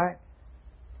 ông nói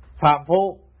phàm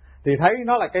phu thì thấy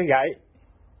nó là cây gậy,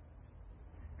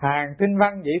 hàng tinh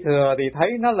văn vị thừa thì thấy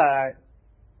nó là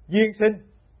duyên sinh,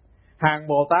 hàng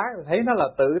Bồ Tát thì thấy nó là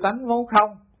tự tánh vốn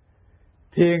không,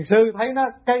 thiền sư thấy nó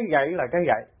cây gậy là cây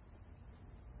gậy.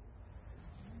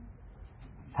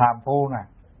 Phàm phu nè,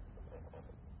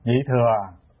 vị thừa,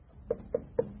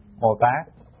 Bồ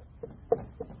Tát,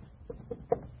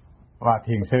 và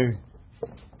thiền sư.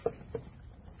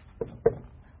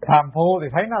 Phàm phu thì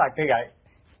thấy nó là cây gậy,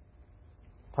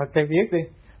 thôi cây viết đi.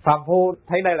 Phàm phu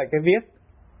thấy đây là cây viết.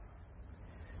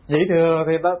 Nhị thừa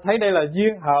thì ta thấy đây là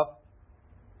duyên hợp,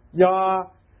 do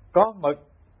có mực,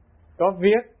 có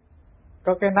viết,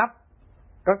 có cái nắp,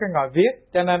 có cái ngòi viết,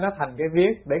 cho nên nó thành cái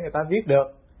viết để người ta viết được.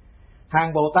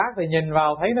 Hàng Bồ Tát thì nhìn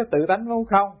vào thấy nó tự tánh vốn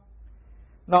không,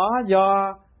 nó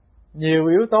do nhiều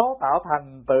yếu tố tạo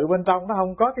thành, tự bên trong nó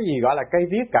không có cái gì gọi là cây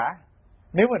viết cả.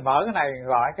 Nếu mình mở cái này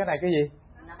gọi cái này cái gì?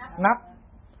 Nắp.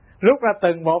 Rút ra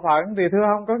từng bộ phận thì thưa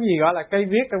không có gì gọi là cây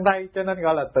viết trong đây, cho nên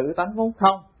gọi là tự tánh vốn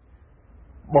không.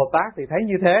 Bồ Tát thì thấy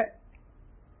như thế.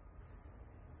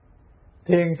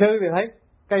 Thiền sư thì thấy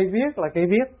cây viết là cây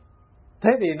viết. Thế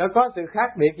thì nó có sự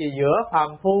khác biệt gì giữa phàm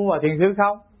phu và thiền sư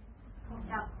không?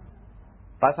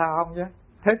 Tại sao không chứ?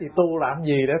 Thế thì tu làm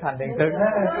gì để thành thiền sư?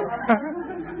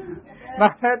 Nó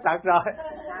thế thật rồi.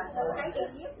 Thấy cái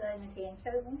viết rồi, thiền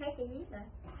sư cũng thấy cái viết rồi.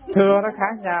 Thưa nó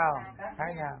khác nhau,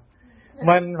 khác nhau.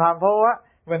 Mình phàm phu á,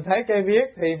 mình thấy cây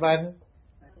viết thì mình,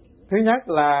 thứ nhất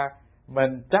là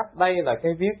mình chấp đây là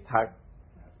cây viết thật.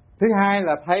 Thứ hai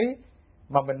là thấy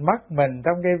mà mình mất mình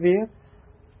trong cây viết,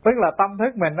 tức là tâm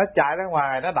thức mình nó chạy ra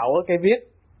ngoài, nó đậu ở cây viết.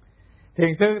 Thiền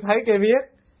sư thấy cây viết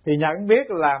thì nhận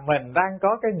biết là mình đang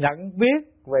có cái nhận biết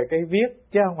về cây viết,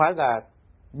 chứ không phải là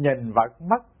nhìn vật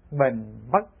mất mình,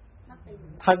 mất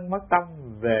thân mất tâm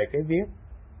về cái viết.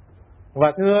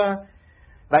 Và thưa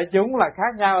đại chúng là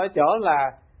khác nhau ở chỗ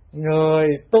là người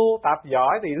tu tập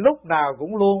giỏi thì lúc nào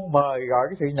cũng luôn mời gọi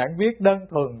cái sự nhận biết đơn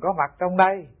thuần có mặt trong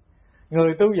đây.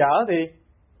 Người tu dở thì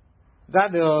ra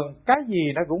đường cái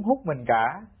gì nó cũng hút mình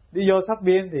cả. Đi vô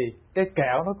shopping thì cái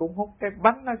kẹo nó cũng hút, cái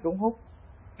bánh nó cũng hút,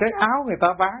 cái áo người ta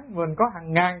bán mình có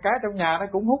hàng ngàn cái trong nhà nó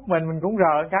cũng hút mình cũng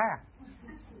rờ cái à.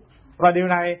 Và điều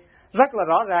này rất là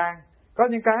rõ ràng. Có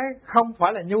những cái không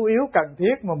phải là nhu yếu cần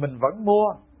thiết mà mình vẫn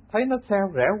mua, thấy nó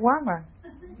sale rẻ quá mà.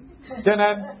 Cho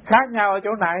nên khác nhau ở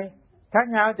chỗ này. Khác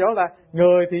nhau ở chỗ là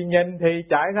người thì nhìn thì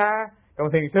chạy ra,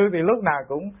 còn thiền sư thì lúc nào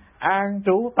cũng an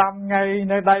trú tâm ngay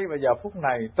nơi đây và giờ phút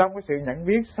này, trong cái sự nhận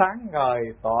biết sáng ngời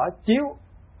tỏa chiếu,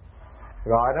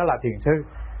 gọi đó là thiền sư.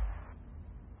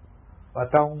 Và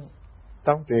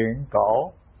trong truyện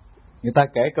cổ, người ta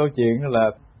kể câu chuyện là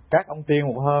các ông tiên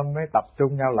một hôm mới tập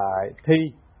trung nhau lại thi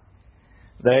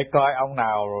để coi ông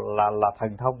nào là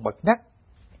thần thông bậc nhất.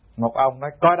 Một ông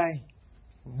nói coi đây,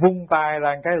 vung tay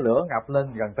ra cái lửa ngập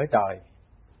lên gần tới trời.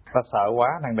 Ta sợ quá,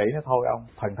 năn nỉ nó thôi ông,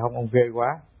 thần thông ông ghê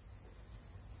quá.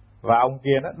 Và ông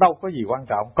kia nó đâu có gì quan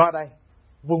trọng, coi đây,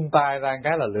 vung tay ra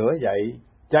cái là lửa dậy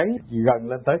cháy gần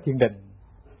lên tới thiên đình.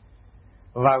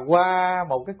 Và qua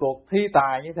một cái cuộc thi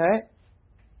tài như thế,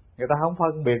 người ta không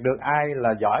phân biệt được ai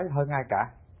là giỏi hơn ai cả.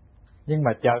 Nhưng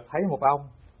mà chợt thấy một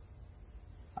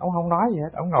ông không nói gì hết,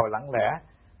 ông ngồi lặng lẽ,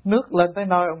 nước lên tới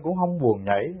nơi ông cũng không buồn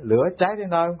nhảy, lửa cháy tới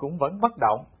nơi ông cũng vẫn bất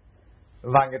động.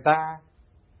 Và người ta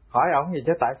hỏi ông gì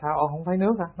chứ tại sao ông không thấy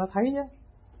nước hả? Nó thấy chứ.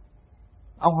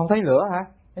 Ông không thấy lửa hả?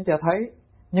 Nó cho thấy.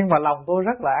 Nhưng mà lòng tôi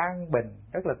rất là an bình,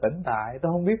 rất là tĩnh tại,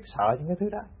 tôi không biết sợ những cái thứ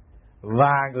đó.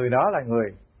 Và người đó là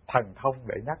người thần thông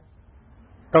đệ nhất.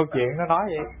 Câu chuyện nó nói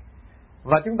vậy.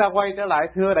 Và chúng ta quay trở lại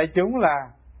thưa đại chúng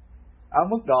là ở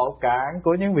mức độ cạn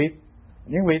của những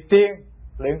vị tiên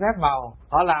luyện phép màu,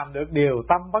 họ làm được điều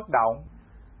tâm bất động.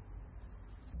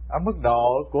 Ở mức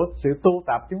độ của sự tu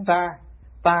tập chúng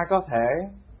ta có thể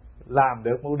làm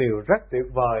được một điều rất tuyệt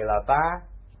vời là ta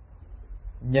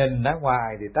nhìn ra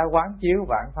ngoài thì ta quán chiếu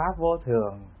vạn pháp vô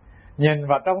thường. Nhìn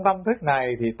vào trong tâm thức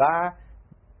này thì ta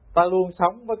luôn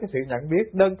sống với cái sự nhận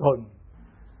biết đơn thuần.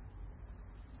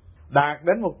 Đạt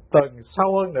đến một tầng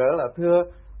sâu hơn nữa là thưa,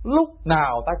 lúc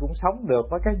nào ta cũng sống được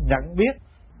với cái nhận biết.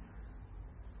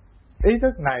 Ý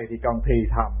thức này thì còn thì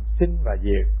thầm, sinh và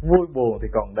diệt, vui buồn thì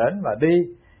còn đến và đi.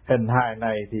 Hình hài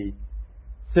này thì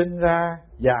sinh ra,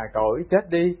 già cỗi, chết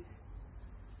đi.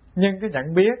 Nhưng cái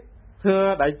nhận biết,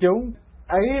 thưa đại chúng,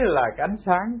 ấy là cái ánh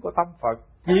sáng của tâm Phật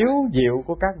chiếu diệu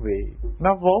của các vị.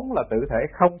 Nó vốn là tự thể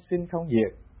không sinh không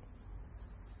diệt.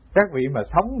 Các vị mà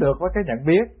sống được với cái nhận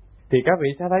biết thì các vị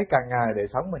sẽ thấy càng ngày đời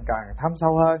sống mình càng thâm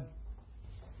sâu hơn.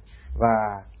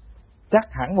 Và chắc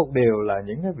hẳn một điều là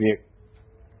những cái việc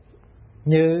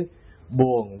như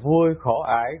buồn, vui, khổ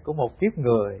ải của một kiếp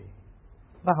người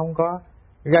nó không có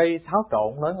gây xáo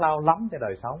trộn lớn lao lắm cho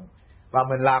đời sống. Và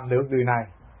mình làm được điều này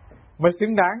mới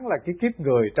xứng đáng là cái kiếp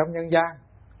người trong nhân gian.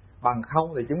 Bằng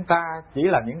không thì chúng ta chỉ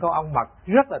là những con ong mật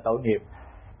rất là tội nghiệp.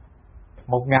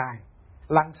 Một ngày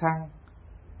lăn xăng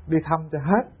đi thăm cho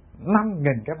hết 5.000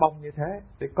 cái bông như thế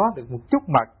để có được một chút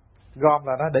mật, gom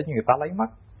là nó để người ta lấy mất.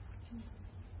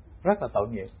 Rất là tội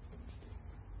nghiệp.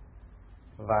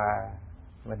 Và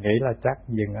mình nghĩ là chắc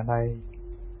dừng ở đây.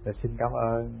 Và xin cảm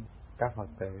ơn các Phật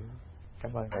tử.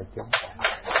 Cảm ơn đại chúng.